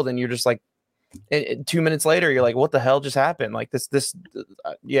the field, and you're just like, and 2 minutes later, you're like, what the hell just happened? Like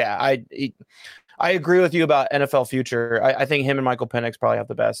I agree with you about NFL future. I think him and Michael Penix probably have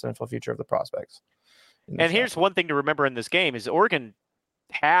the best NFL future of the prospects. And here's one thing to remember in this game is Oregon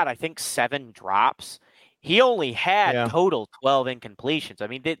had, I think, 7 drops. He only had total 12 incompletions. I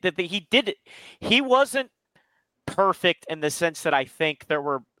mean, he wasn't perfect in the sense that I think there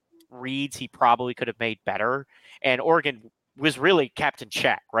were reads he probably could have made better. And Oregon was really kept in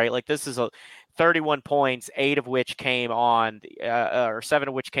check, right? Like this is 31 points, 8 of which came on, or 7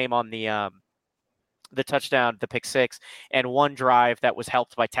 of which came on the the touchdown, the pick six, and one drive that was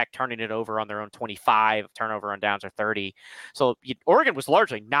helped by Tech turning it over on their own 25, turnover on downs or 30. So Oregon was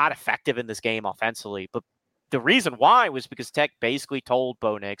largely not effective in this game offensively, but the reason why was because Tech basically told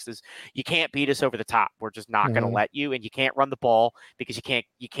Bo Nix is you can't beat us over the top. We're just not going to let you, and you can't run the ball because you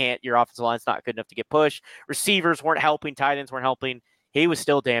can't, your offensive line's not good enough to get pushed. Receivers weren't helping, tight ends weren't helping. He was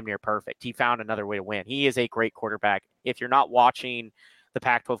still damn near perfect. He found another way to win. He is a great quarterback. If you're not watching the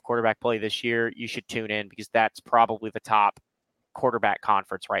Pac-12 quarterback play this year, you should tune in because that's probably the top quarterback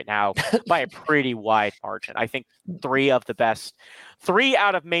conference right now by a pretty wide margin. I think three out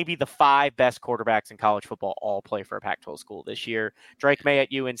of maybe the 5 best quarterbacks in college football all play for a Pac-12 school this year. Drake May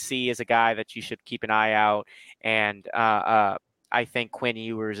at UNC is a guy that you should keep an eye out. And I think Quinn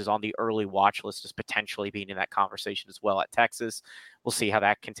Ewers is on the early watch list as potentially being in that conversation as well at Texas. We'll see how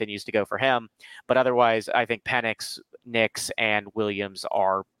that continues to go for him. But otherwise, I think Penix, Nix, and Williams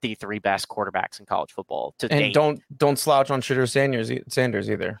are the 3 best quarterbacks in college football to date. And don't slouch on Shedeur Sanders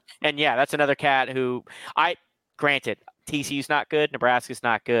either. And yeah, that's another cat who granted, TCU's not good, Nebraska's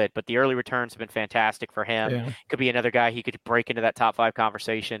not good, but the early returns have been fantastic for him. Yeah. Could be another guy he could break into that top 5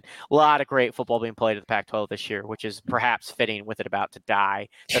 conversation. A lot of great football being played at the Pac-12 this year, which is perhaps fitting with it about to die,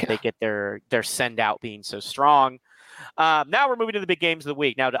 that they get their send out being so strong. Now we're moving to the big games of the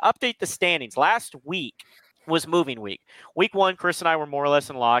week. Now to update the standings, last week was moving week. Week 1, Chris and I were more or less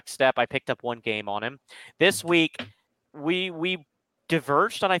in lockstep. I picked up 1 game on him. This week, we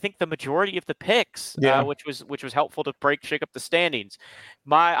diverged on I think the majority of the picks, which was helpful to shake up the standings.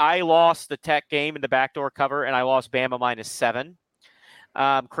 I lost the Tech game in the backdoor cover, and I lost Bama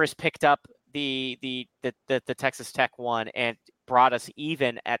 -7. Chris picked up the Texas Tech one and brought us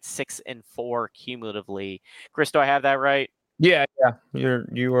even at 6-4 cumulatively. Chris, do I have that right? Yeah,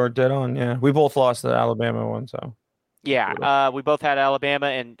 you are dead on. Yeah, we both lost the Alabama one, so. Yeah, we both had Alabama,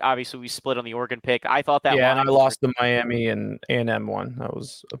 and obviously we split on the Oregon pick. I thought that. Yeah, and I lost the Miami and A&M one. That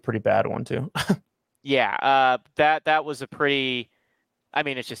was a pretty bad one too. Yeah, that was a pretty. I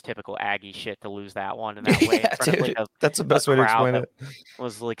mean, it's just typical Aggie shit to lose that one in that way. Dude, that's the best way to explain it.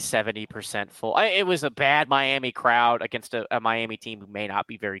 Was like 70% full. It was a bad Miami crowd against a Miami team who may not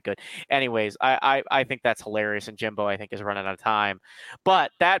be very good. Anyways, I think that's hilarious, and Jimbo I think is running out of time.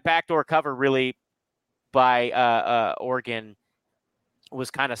 But that backdoor cover really by Oregon was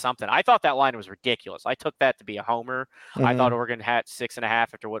kind of something. I thought that line was ridiculous. I took that to be a homer. Mm-hmm. I thought Oregon had 6.5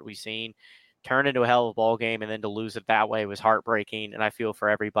 after what we've seen. Turned into a hell of a ball game, and then to lose it that way was heartbreaking, and I feel for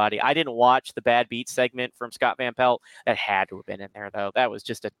everybody. I didn't watch the bad beat segment from Scott Van Pelt. That had to have been in there, though. That was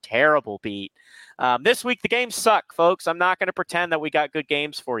just a terrible beat. This week, the games suck, folks. I'm not going to pretend that we got good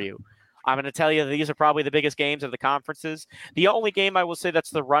games for you. I'm going to tell you these are probably the biggest games of the conferences. The only game I will say that's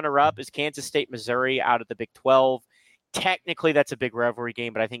the runner-up is Kansas State, Missouri out of the Big 12. Technically, that's a big rivalry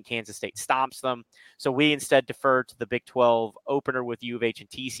game, but I think Kansas State stomps them. So we instead defer to the Big 12 opener with U of H and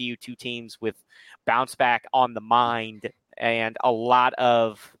TCU, 2 teams with bounce back on the mind and a lot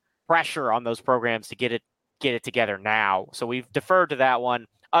of pressure on those programs to get it together now. So we've deferred to that one.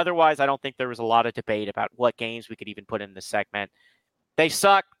 Otherwise, I don't think there was a lot of debate about what games we could even put in this segment. They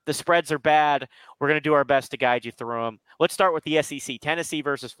suck. The spreads are bad. We're going to do our best to guide you through them. Let's start with the SEC. Tennessee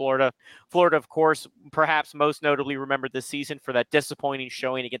versus Florida. Florida, of course, perhaps most notably remembered this season for that disappointing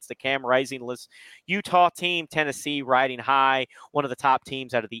showing against the Cam Rising-less Utah team. Tennessee riding high, one of the top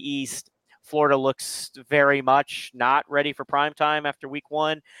teams out of the East. Florida looks very much not ready for prime time after week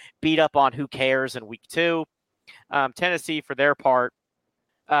 1. Beat up on who cares in week 2. Tennessee, for their part,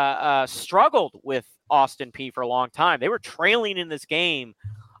 struggled with Austin Peay for a long time. They were trailing in this game,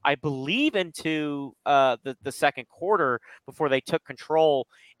 I believe, into the second quarter before they took control,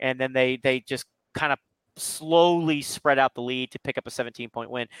 and then they just kind of slowly spread out the lead to pick up a 17-point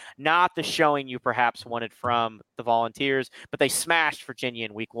win. Not the showing you perhaps wanted from the Volunteers, but they smashed Virginia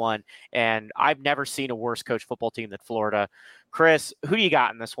in week 1, and I've never seen a worse coached football team than Florida. Chris, who do you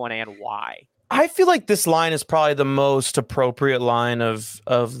got in this one and why? I feel like this line is probably the most appropriate line of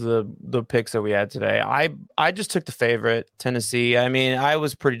the picks that we had today. I just took the favorite, Tennessee. I mean, I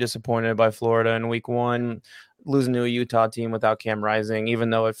was pretty disappointed by Florida in week 1, losing to a Utah team without Cam Rising, even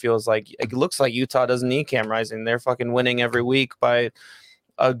though it looks like Utah doesn't need Cam Rising. They're fucking winning every week by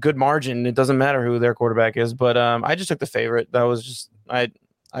a good margin. It doesn't matter who their quarterback is, but I just took the favorite. That was just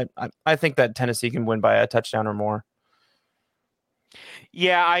I think that Tennessee can win by a touchdown or more.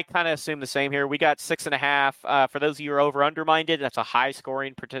 Yeah, I kind of assume the same here. We got 6.5. For those of you who are over-under-minded, that's a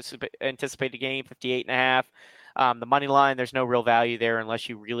high-scoring anticipated game, 58.5. The money line, there's no real value there unless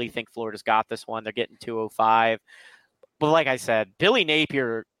you really think Florida's got this one. They're getting 205. But like I said, Billy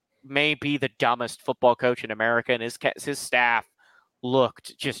Napier may be the dumbest football coach in America, and his staff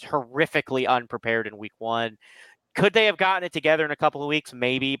looked just horrifically unprepared in week one. Could they have gotten it together in a couple of weeks?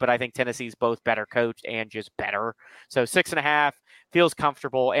 Maybe, but I think Tennessee's both better coached and just better. So 6.5 feels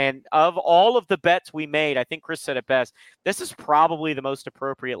comfortable. And of all of the bets we made, I think Chris said it best. This is probably the most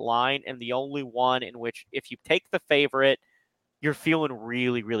appropriate line and the only one in which if you take the favorite, you're feeling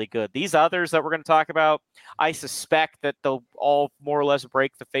really, really good. These others that we're going to talk about, I suspect that they'll all more or less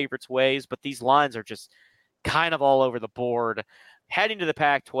break the favorites' ways, but these lines are just kind of all over the board. Heading to the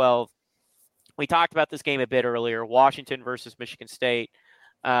Pac-12, we talked about this game a bit earlier, Washington versus Michigan State.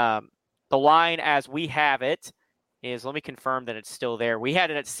 The line as we have it is, let me confirm that it's still there. We had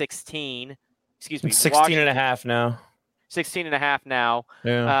it at 16. Excuse me. It's 16 and a half now. 16 and a half now.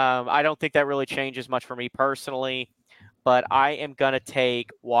 Yeah. I don't think that really changes much for me personally, but I am going to take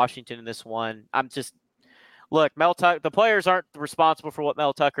Washington in this one. Look, Mel Tucker, the players aren't responsible for what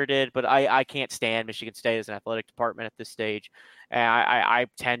Mel Tucker did, but I can't stand Michigan State as an athletic department at this stage. And I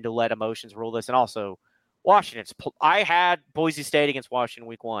tend to let emotions rule this. And also, I had Boise State against Washington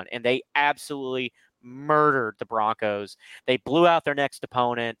week one, and they absolutely murdered the Broncos. They blew out their next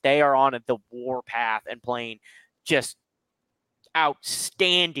opponent. They are on the war path and playing just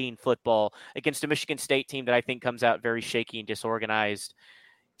outstanding football against a Michigan State team that I think comes out very shaky and disorganized.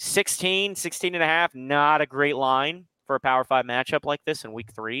 16 and a half, not a great line for a Power 5 matchup like this in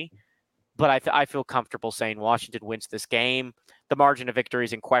week 3. But I feel comfortable saying Washington wins this game. The margin of victory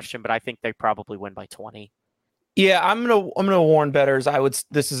is in question, but I think they probably win by 20. Yeah, I'm gonna warn bettors.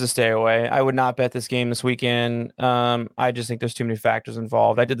 This is a stay away. I would not bet this game this weekend. I just think there's too many factors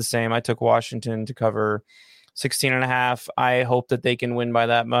involved. I did the same. I took Washington to cover 16 and a half. I hope that they can win by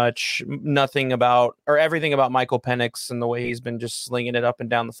that much. Everything about Michael Penix and the way he's been just slinging it up and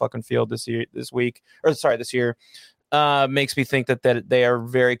down the fucking field this year makes me think that they are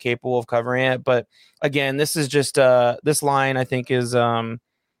very capable of covering it. But again, this is just this line I think is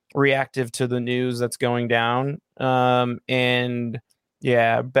reactive to the news that's going down. And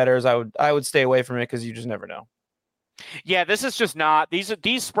yeah, bettors, I would stay away from it because you just never know. Yeah, this is just not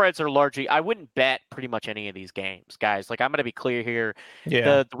these spreads are largely. I wouldn't bet pretty much any of these games, guys. Like I'm going to be clear here.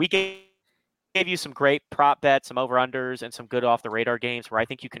 Yeah, the weekend gave you some great prop bets, some over unders, and some good off the radar games where I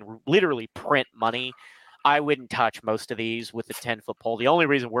think you can literally print money. I wouldn't touch most of these with the 10-foot pole. The only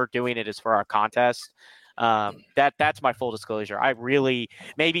reason we're doing it is for our contest. That's my full disclosure.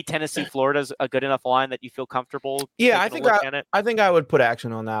 Maybe Tennessee, Florida's a good enough line that you feel comfortable. Yeah, I think I would put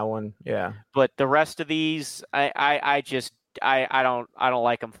action on that one. Yeah, but the rest of these, I don't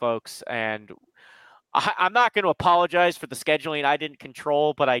like them, folks. And I'm not going to apologize for the scheduling I didn't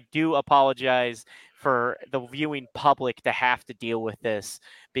control, but I do apologize for the viewing public to have to deal with this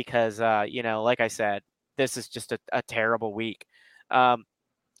because, like I said, this is just a terrible week.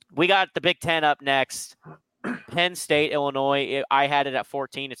 We got the Big Ten up next. Penn State, Illinois. I had it at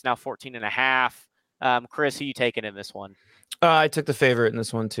 14. It's now 14 and a half. Chris, who you taking in this one? I took the favorite in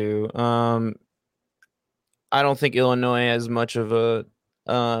this one too. I don't think Illinois has much of a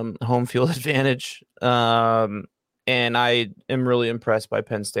home field advantage. And I am really impressed by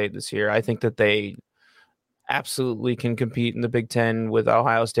Penn State this year. I think that they absolutely can compete in the Big Ten with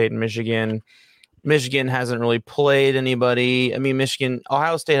Ohio State and Michigan. Michigan hasn't really played anybody. I mean,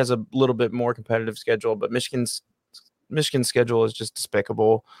 Ohio State has a little bit more competitive schedule, but Michigan's schedule is just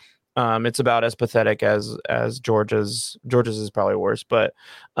despicable. It's about as pathetic as Georgia's. Georgia's is probably worse, but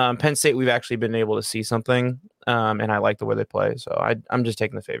Penn State, we've actually been able to see something, and I like the way they play. So I'm just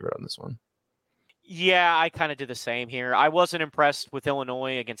taking the favorite on this one. Yeah, I kind of did the same here. I wasn't impressed with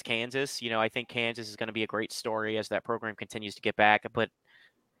Illinois against Kansas. I think Kansas is going to be a great story as that program continues to get back, but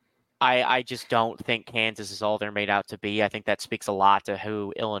I just don't think Kansas is all they're made out to be. I think that speaks a lot to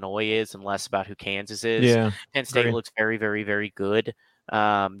who Illinois is and less about who Kansas is. Yeah, Penn State looks very, very, very good.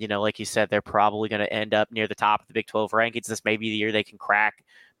 Like you said, they're probably going to end up near the top of the Big 12 rankings. This may be the year they can crack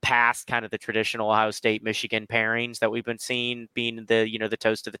past kind of the traditional Ohio State, Michigan pairings that we've been seeing being the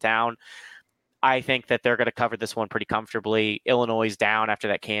toast of the town. I think that they're going to cover this one pretty comfortably. Illinois is down after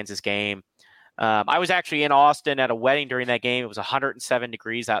that Kansas game. I was actually in Austin at a wedding during that game. It was 107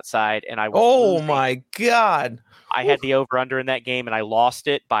 degrees outside, and I was losing. My God. I had the over-under in that game, and I lost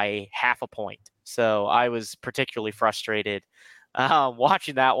it by half a point. So I was particularly frustrated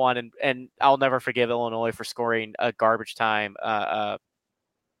watching that one, and I'll never forgive Illinois for scoring a garbage time,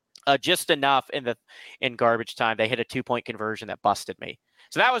 just enough in garbage time. They hit a 2-point conversion that busted me.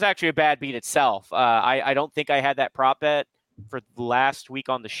 So that was actually a bad beat itself. I don't think I had that prop bet for last week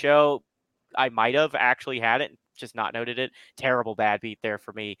on the show. I might have actually had it, just not noted it. Terrible bad beat there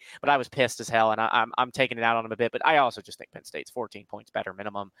for me, but I was pissed as hell, and I'm taking it out on him a bit. But I also just think Penn State's 14 points better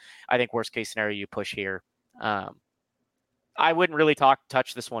minimum. I think worst case scenario you push here. I I wouldn't really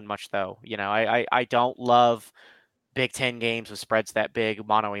touch this one much, though. I don't love Big Ten games with spreads that big,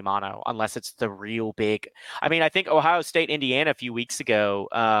 mano a mano, unless it's the real big. I mean, I think Ohio State, Indiana a few weeks ago,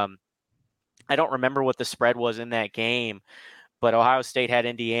 I don't remember what the spread was in that game, but Ohio State had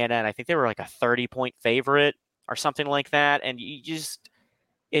Indiana, and I think they were like a 30-point favorite or something like that. And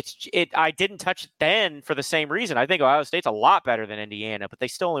I didn't touch it then for the same reason. I think Ohio State's a lot better than Indiana, but they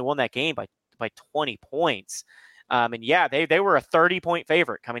still only won that game by 20 points. And yeah, they were a 30-point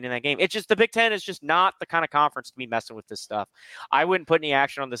favorite coming in that game. It's just the Big Ten is just not the kind of conference to be messing with this stuff. I wouldn't put any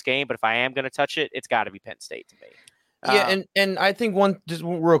action on this game, but if I am going to touch it, it's got to be Penn State to me. Yeah, and I think just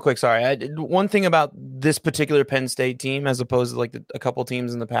real quick, one thing about this particular Penn State team, as opposed to like a couple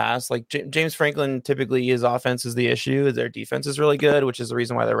teams in the past, like James Franklin, typically his offense is the issue. Their defense is really good, which is the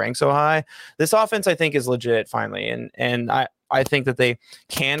reason why they're ranked so high. This offense, I think, is legit finally, and I think that they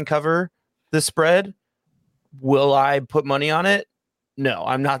can cover the spread. Will I put money on it? No,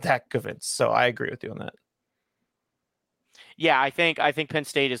 I'm not that convinced. So I agree with you on that. Yeah, I think Penn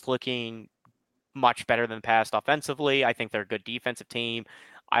State is looking much better than past offensively. I think they're a good defensive team.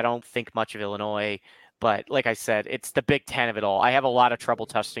 I don't think much of Illinois, but like I said, it's the Big Ten of it all. I have a lot of trouble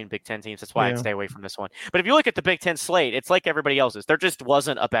touching Big Ten teams. That's why I'd stay away from this one. But if you look at the Big Ten slate, it's like everybody else's. There just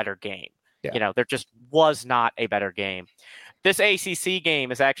wasn't a better game. Yeah. There just was not a better game. This ACC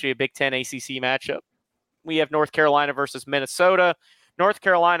game is actually a Big Ten ACC matchup. We have North Carolina versus Minnesota. North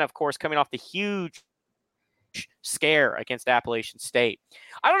Carolina, of course, coming off the huge scare against Appalachian State.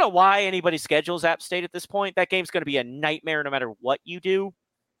 I don't know why anybody schedules App State at this point. That game's going to be a nightmare no matter what you do.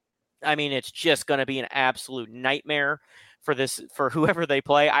 I mean, it's just going to be an absolute nightmare for whoever they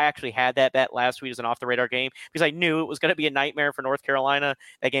play. I actually had that bet last week as an off-the-radar game because I knew it was going to be a nightmare for North Carolina.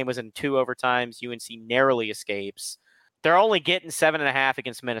 That game was in 2 overtimes. UNC narrowly escapes. They're only getting 7.5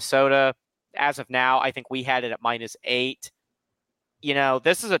 against Minnesota. As of now, I think we had it at -8.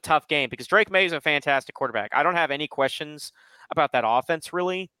 This is a tough game because Drake May is a fantastic quarterback. I don't have any questions about that offense,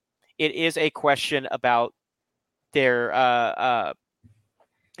 really. It is a question about their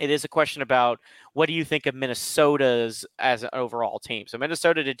it is a question about what do you think of Minnesota's as an overall team. So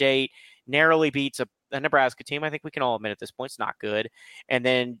Minnesota to date narrowly beats a Nebraska team. I think we can all admit at this point it's not good. And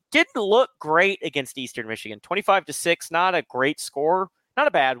then didn't look great against Eastern Michigan. 25-6, not a great score, not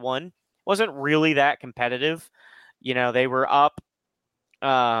a bad one. Wasn't really that competitive. They were up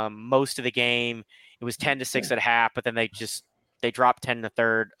most of the game. It was 10-6 at half, but then they dropped 10 in the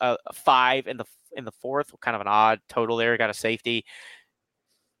third, 5 in the fourth. Kind of an odd total there. Got a safety,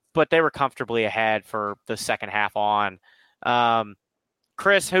 but they were comfortably ahead for the second half on.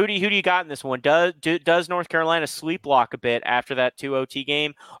 Chris, who do you got in this one? Does North Carolina sleep block a bit after that 2 OT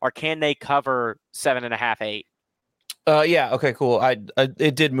game, or can they cover 7.5, 8? Yeah. Okay. Cool.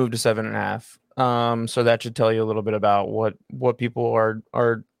 It did move to 7.5. So that should tell you a little bit about what people are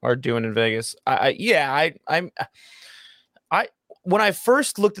doing in Vegas. When I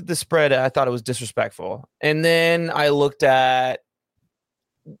first looked at the spread, I thought it was disrespectful, and then I looked at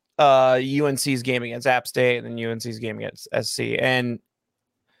UNC's game against App State and then UNC's game against SC, and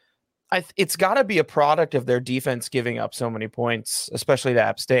it's got to be a product of their defense giving up so many points, especially to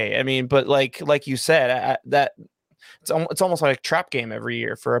App State. I mean, but like you said, that. It's almost like a trap game every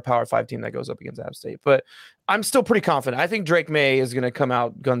year for a Power 5 team that goes up against App State. But I'm still pretty confident. I think Drake May is going to come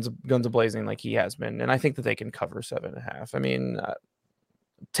out guns a-blazing like he has been, and I think that they can cover 7.5. I mean,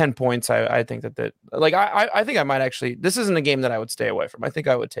 10 points. I think that I think I might actually. This isn't a game that I would stay away from. I think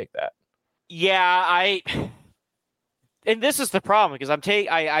I would take that. Yeah, and this is the problem because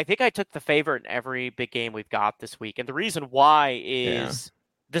I think I took the favorite in every big game we've got this week, and the reason why is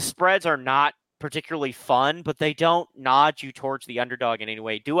the spreads are not particularly fun, but they don't nod you towards the underdog in any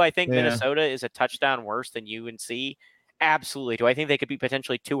way. Do I think Minnesota is a touchdown worse than UNC? Absolutely. Do I think they could be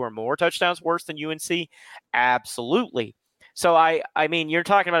potentially 2 or more touchdowns worse than UNC? Absolutely. So I mean, you're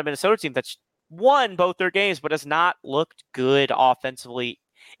talking about a Minnesota team that's won both their games, but has not looked good offensively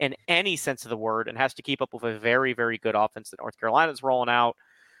in any sense of the word, and has to keep up with a very, very good offense that North Carolina is rolling out.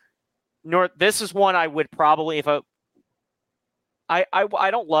 This is one I would probably,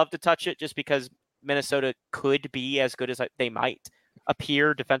 I don't love to touch it just because Minnesota could be as good as they might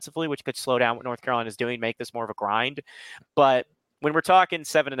appear defensively, which could slow down what North Carolina is doing, make this more of a grind. But when we're talking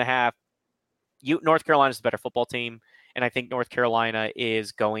 7.5, North Carolina is the better football team, and I think North Carolina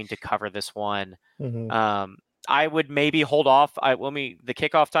is going to cover this one. Mm-hmm. I would maybe hold off. The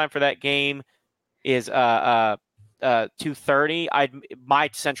kickoff time for that game is 2:30. My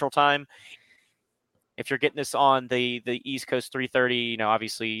Central Time. If you're getting this on the East Coast, 3:30,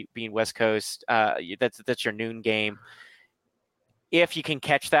 obviously being West Coast, that's your noon game. if you can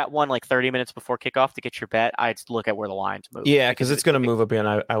catch that one like 30 minutes before kickoff to get your bet, I'd look at where the line's move. Yeah, because it's going to move up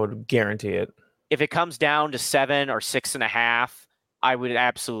again. I would guarantee it. If it comes down to 7 or 6.5, I would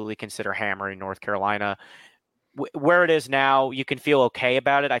absolutely consider hammering North Carolina. Where it is now, you can feel okay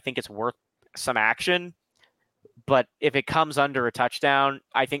about it. I think it's worth some action. But if it comes under a touchdown,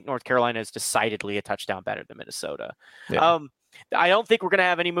 I think North Carolina is decidedly a touchdown better than Minnesota. Yeah. I don't think we're going to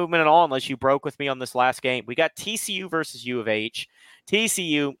have any movement at all unless you broke with me on this last game. We got TCU versus U of H.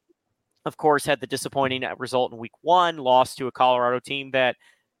 TCU, of course, had the disappointing result in week 1, lost to a Colorado team that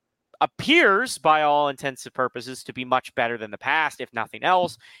appears, by all intents and purposes, to be much better than the past, if nothing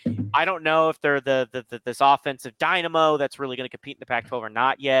else. I don't know if they're this offensive dynamo that's really going to compete in the Pac-12 or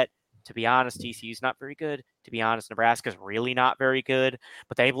not yet. To be honest, TCU's not very good. To be honest, Nebraska's really not very good.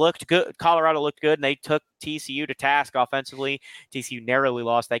 But they've looked good. Colorado looked good, and they took TCU to task offensively. TCU narrowly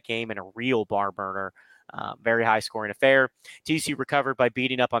lost that game in a real barn burner. Very high-scoring affair. TCU recovered by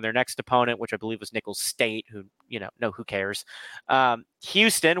beating up on their next opponent, which I believe was Nicholls State, who, who cares.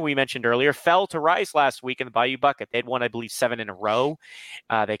 Houston, we mentioned earlier, fell to Rice last week in the Bayou Bucket. They'd won, I believe, 7 in a row.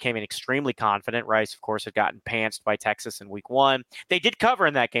 They came in extremely confident. Rice, of course, had gotten pantsed by Texas in week 1. They did cover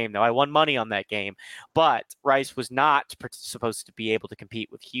in that game, though. I won money on that game. But Rice was not supposed to be able to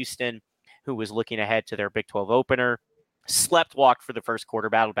compete with Houston, who was looking ahead to their Big 12 opener. Walked for the first quarter,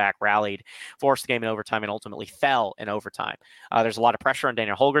 battled back, rallied, forced the game in overtime, and ultimately fell in overtime. There's a lot of pressure on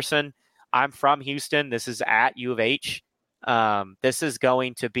Daniel Holgorsen. I'm from Houston. This is at U of H. This is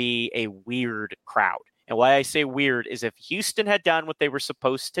going to be a weird crowd. And why I say weird is if Houston had done what they were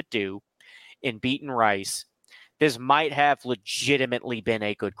supposed to do in beating Rice, this might have legitimately been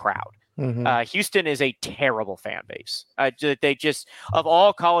a good crowd. Mm-hmm. Houston is a terrible fan base. They just, of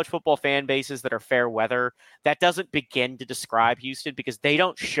all college football fan bases that are fair weather, that doesn't begin to describe Houston because they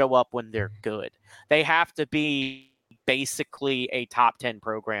don't show up when they're good. They have to be basically a top 10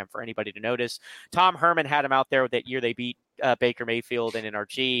 program for anybody to notice. Tom Herman had them out there that year they beat Baker Mayfield and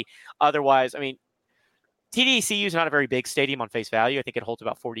NRG. Otherwise, I mean, TDECU is not a very big stadium on face value. I think it holds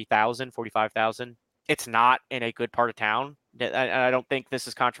about 40,000, 45,000. It's not in a good part of town. I don't think this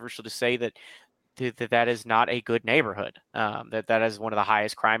is controversial to say that is not a good neighborhood. That is one of the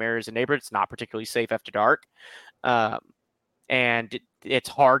highest crime areas in the neighborhood. It's not particularly safe after dark. And it's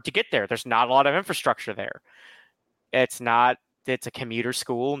hard to get there. There's not a lot of infrastructure there. It's a commuter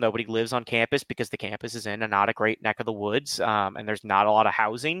school. Nobody lives on campus because the campus is in not a great neck of the woods. And there's not a lot of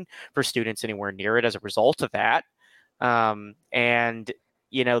housing for students anywhere near it as a result of that.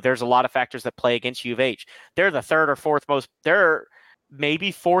 There's a lot of factors that play against U of H. They're they're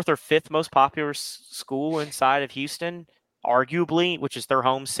maybe 4th or 5th most popular school inside of Houston, arguably, which is their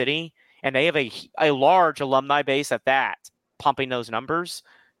home city. And they have a large alumni base at that, pumping those numbers.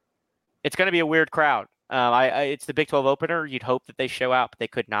 It's going to be a weird crowd. It's the Big 12 opener. You'd hope that they show out, but they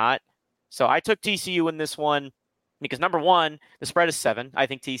could not. So I took TCU in this one because, number one, the spread is 7. I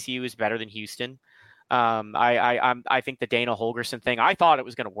think TCU is better than Houston. I think the Dana Holgorsen thing, I thought it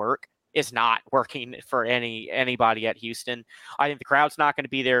was going to work. It's not working for anybody at Houston. I think the crowd's not going to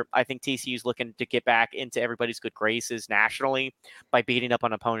be there. I think TCU's looking to get back into everybody's good graces nationally by beating up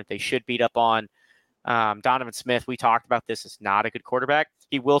on an opponent they should beat up on. Donovan Smith, we talked about this, is not a good quarterback.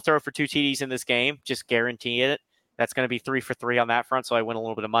 He will throw for 2 TDs in this game, just guarantee it. That's going to be 3 for 3 on that front, so I win a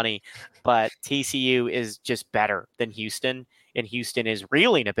little bit of money. But TCU is just better than Houston, and Houston is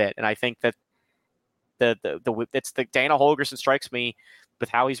reeling a bit. And I think that it's the Dana Holgorsen strikes me with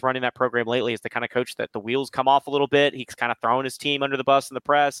how he's running that program lately as the kind of coach that the wheels come off a little bit. He's kind of throwing his team under the bus in the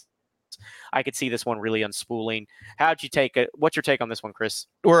press. I could see this one really unspooling. How'd you take it? What's your take on this one, Chris?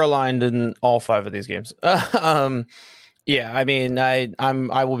 We're aligned in all 5 of these games. Yeah, I mean,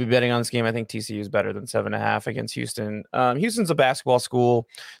 I will be betting on this game. I think TCU is better than 7.5 against Houston. Houston's a basketball school.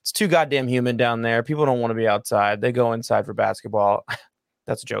 It's too goddamn humid down there. People don't want to be outside. They go inside for basketball.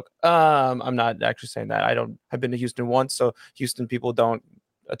 That's a joke. I'm not actually saying that. I've been to Houston once, so Houston people don't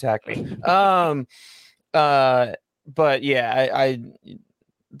attack me. But yeah, I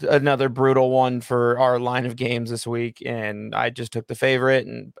another brutal one for our line of games this week, and I just took the favorite,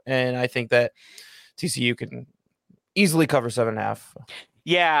 and I think that TCU can easily cover 7.5.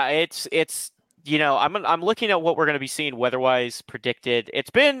 Yeah, it's I'm looking at what we're going to be seeing weather-wise predicted.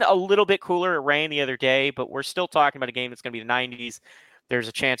 It's been a little bit cooler. It rained the other day, but we're still talking about a game that's going to be the 90s. There's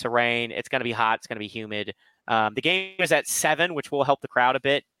a chance of rain. It's going to be hot. It's going to be humid. The game is at 7, which will help the crowd a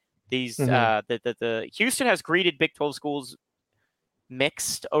bit. The Houston has greeted Big 12 schools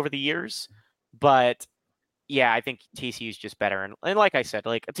mixed over the years, but yeah, I think TCU is just better. And like I said,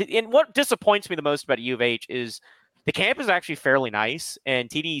 and what disappoints me the most about U of H is the camp is actually fairly nice, and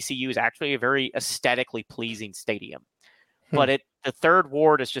TDECU is actually a very aesthetically pleasing stadium. But the third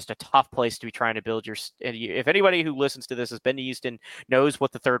ward is just a tough place to be trying to build if anybody who listens to this has been to Houston knows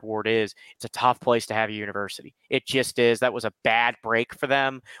what the third ward is, it's a tough place to have a university. It just is. That was a bad break for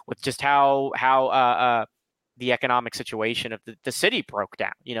them with just how the economic situation of the city broke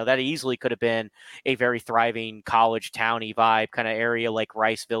down. That easily could have been a very thriving college towny vibe kind of area like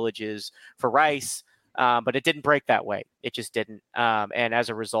Rice Villages for Rice. But it didn't break that way. It just didn't. And as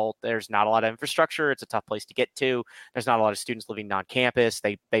a result, there's not a lot of infrastructure. It's a tough place to get to. There's not a lot of students living on campus.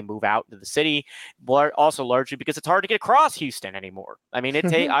 They move out into the city, also largely because it's hard to get across Houston anymore. I mean,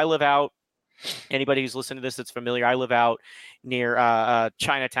 I live out, anybody who's listening to this that's familiar, I live out near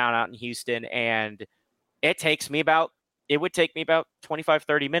Chinatown out in Houston, and it would take me about 25,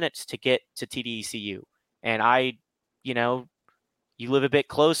 30 minutes to get to TDECU. And you live a bit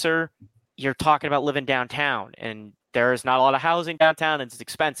closer, you're talking about living downtown, and there's not a lot of housing downtown, and it's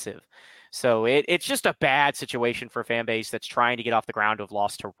expensive. So it's just a bad situation for a fan base that's trying to get off the ground to have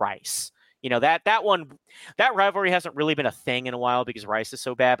lost to Rice. That rivalry hasn't really been a thing in a while because Rice is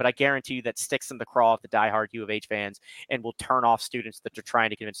so bad, but I guarantee you that sticks in the craw of the diehard U of H fans and will turn off students that they're trying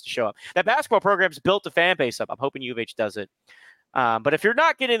to convince to show up. That basketball program's built a fan base up. I'm hoping U of H does it. But if you're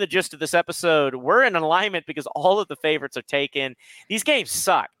not getting the gist of this episode, we're in alignment because all of the favorites are taken. These games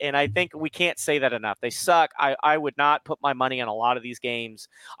suck, and I think we can't say that enough. They suck. I would not put my money on a lot of these games.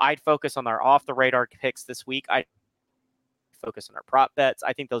 I'd focus on our off-the-radar picks this week. I'd focus on our prop bets.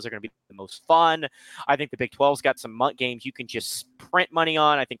 I think those are going to be the most fun. I think the Big 12's got some games you can just print money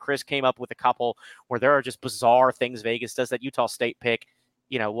on. I think Chris came up with a couple where there are just bizarre things Vegas does. That Utah State pick,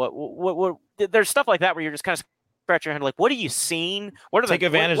 what there's stuff like that where you're just kind of scratch your head like, what are you seeing? What take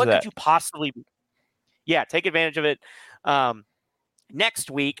advantage of that? What could you possibly? Yeah, take advantage of it.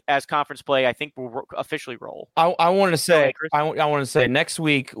 Next week as conference play, I think we'll officially roll. I want to say next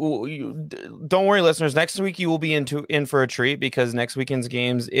week. Don't worry, listeners. Next week you will be in for a treat because next weekend's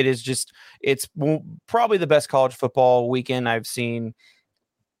games. It's probably the best college football weekend I've seen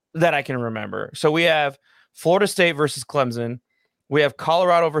that I can remember. So we have Florida State versus Clemson. We have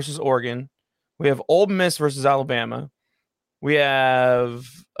Colorado versus Oregon. We have Ole Miss versus Alabama. We have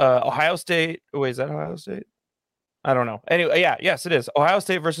Ohio State. Wait, is that Ohio State? I don't know. Anyway, yes, it is. Ohio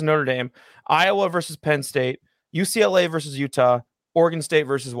State versus Notre Dame. Iowa versus Penn State. UCLA versus Utah. Oregon State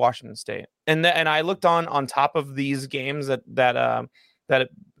versus Washington State. And I looked on top of these games that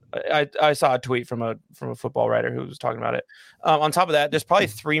I saw a tweet from a football writer who was talking about it. On top of that, there's probably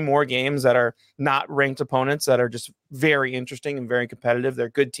 3 more games that are not ranked opponents that are just very interesting and very competitive. They're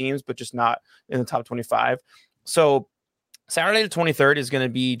good teams, but just not in the top 25. So Saturday the 23rd is going to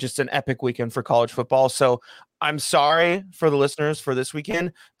be just an epic weekend for college football. So I'm sorry for the listeners for this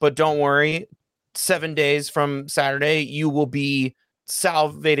weekend, but don't worry. 7 days from Saturday, you will be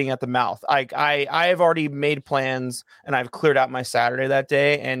salivating at the mouth. I have already made plans and I've cleared out my Saturday that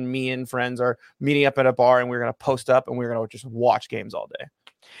day, and me and friends are meeting up at a bar and we're going to post up and we're going to just watch games all day.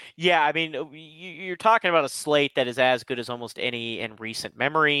 Yeah, I mean, you're talking about a slate that is as good as almost any in recent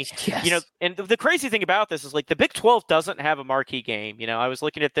memory. Yes. And the crazy thing about this is like the Big 12 doesn't have a marquee game. I was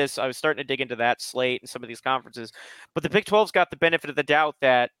looking at this, I was starting to dig into that slate and some of these conferences, but the Big 12's got the benefit of the doubt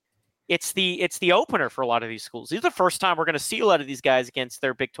that it's the opener for a lot of these schools. This is the first time we're going to see a lot of these guys against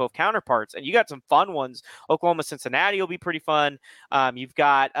their Big 12 counterparts. And you got some fun ones. Oklahoma, Cincinnati will be pretty fun. You've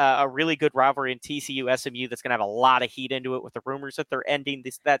got a really good rivalry in TCU, SMU that's going to have a lot of heat into it with the rumors that they're ending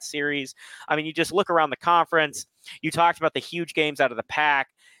that series. I mean, you just look around the conference. You talked about the huge games out of the pack.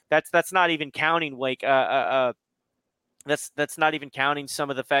 That's not even counting that's not even counting some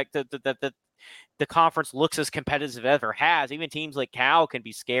of the fact that the conference looks as competitive as it ever has. Even teams like Cal can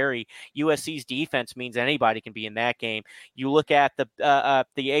be scary. USC's defense means anybody can be in that game. You look at the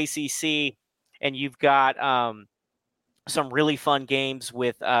ACC, and you've got some really fun games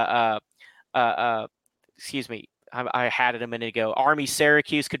with excuse me. I had it a minute ago. Army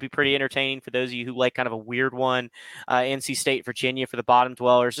Syracuse could be pretty entertaining for those of you who like kind of a weird one. NC State, Virginia for the bottom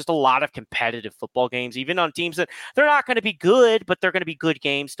dwellers. Just a lot of competitive football games, even on teams that they're not going to be good, but they're going to be good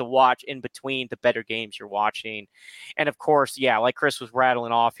games to watch in between the better games you're watching. And of course, yeah, like Chris was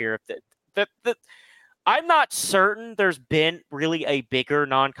rattling off here, I'm not certain there's been really a bigger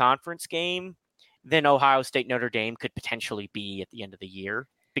non-conference game than Ohio State Notre Dame could potentially be at the end of the year.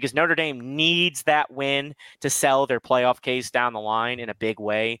 Because Notre Dame needs that win to sell their playoff case down the line in a big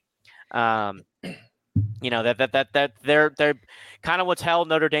way. That they're kind of what's held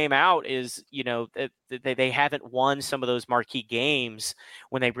Notre Dame out is, they haven't won some of those marquee games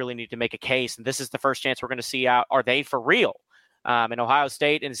when they really need to make a case. And this is the first chance we're going to see out. Are they for real? And Ohio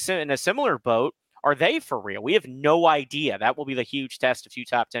State in a similar boat Are they for real? We have no idea. That will be the huge test of 2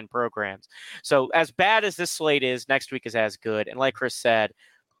 top 10 programs. So as bad as this slate is, next week is as good. And like Chris said,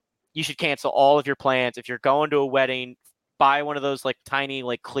 you should cancel all of your plans. If you're going to a wedding, buy one of those like tiny,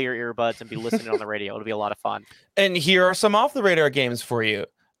 like clear earbuds and be listening on the radio. It'll be a lot of fun. And here are some off the radar games for you.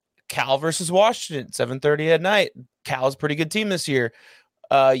 Cal versus Washington, 7:30 at night. Cal's a pretty good team this year.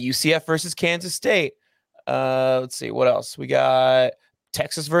 UCF versus Kansas State. Let's see what else we got.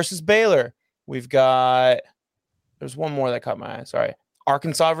 Texas versus Baylor. We've got, there's one more that caught my eye. Sorry.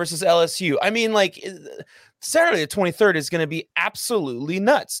 Arkansas versus LSU. I mean, like, Saturday the 23rd is going to be absolutely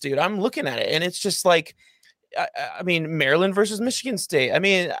nuts, dude. I'm looking at it, and it's just like, I mean, Maryland versus Michigan State. I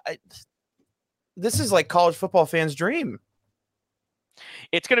mean, this is like college football fans' dream.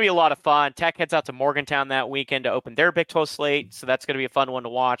 It's going to be a lot of fun. Tech heads out to Morgantown that weekend to open their Big 12 slate, so that's going to be a fun one to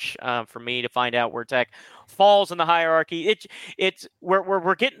watch for me to find out where Tech falls in the hierarchy.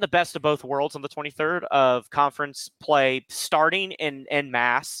 We're getting the best of both worlds on the 23rd of conference play starting in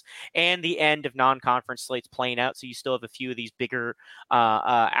mass and the end of non-conference slates playing out. So you still have a few of these bigger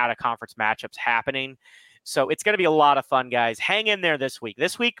out-of-conference matchups happening. So it's going to be a lot of fun, guys. Hang in there this week.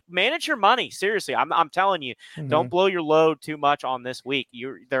 This week, manage your money. Seriously, I'm telling you, don't blow your load too much on this week.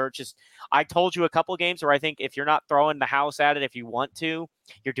 I told you a couple of games where I think if you're not throwing the house at it, if you want to,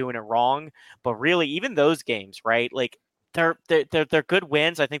 you're doing it wrong. But really, even those games, right? Like they're good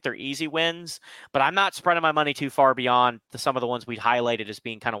wins. I think they're easy wins, but I'm not spreading my money too far beyond some of the ones we'd highlighted as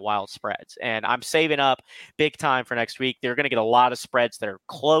being kind of wild spreads. And I'm saving up big time for next week. They're going to get a lot of spreads that are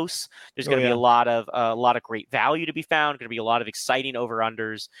close. There's going to be a lot of great value to be found. Going to be a lot of exciting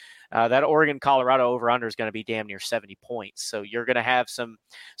over-unders. That Oregon-Colorado over-under is going to be damn near 70 points. So you're going to have some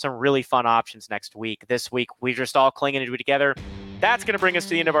really fun options next week. This week, we're just all clinging to it together. That's going to bring us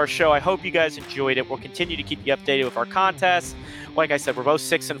to the end of our show. I hope you guys enjoyed it. We'll continue to keep you updated with our contests. Like I said, we're both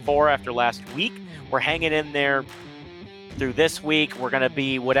 6-4 after last week. We're hanging in there through this week. We're going to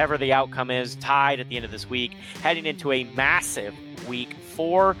be, whatever the outcome is, tied at the end of this week, heading into a massive week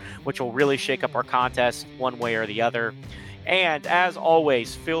 4, which will really shake up our contest one way or the other. And as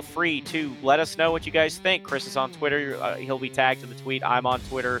always, feel free to let us know what you guys think. Chris is on Twitter. He'll be tagged in the tweet. I'm on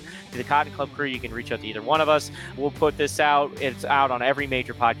Twitter. To the Cotton Club crew, you can reach out to either one of us. We'll put this out. It's out on every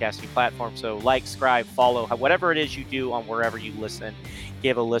major podcasting platform. So like, subscribe, follow, whatever it is you do on wherever you listen.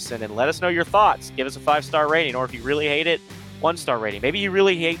 Give a listen and let us know your thoughts. Give us a 5-star rating. Or if you really hate it, 1-star rating. Maybe you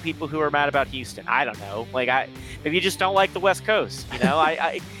really hate people who are mad about Houston. I don't know. Maybe you just don't like the West Coast. You know,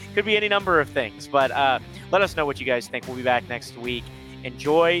 I could be any number of things. But let us know what you guys think. We'll be back next week.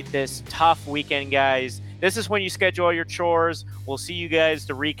 Enjoy this tough weekend, guys. This is when you schedule your chores. We'll see you guys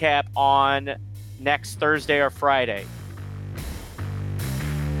to recap on next Thursday or Friday.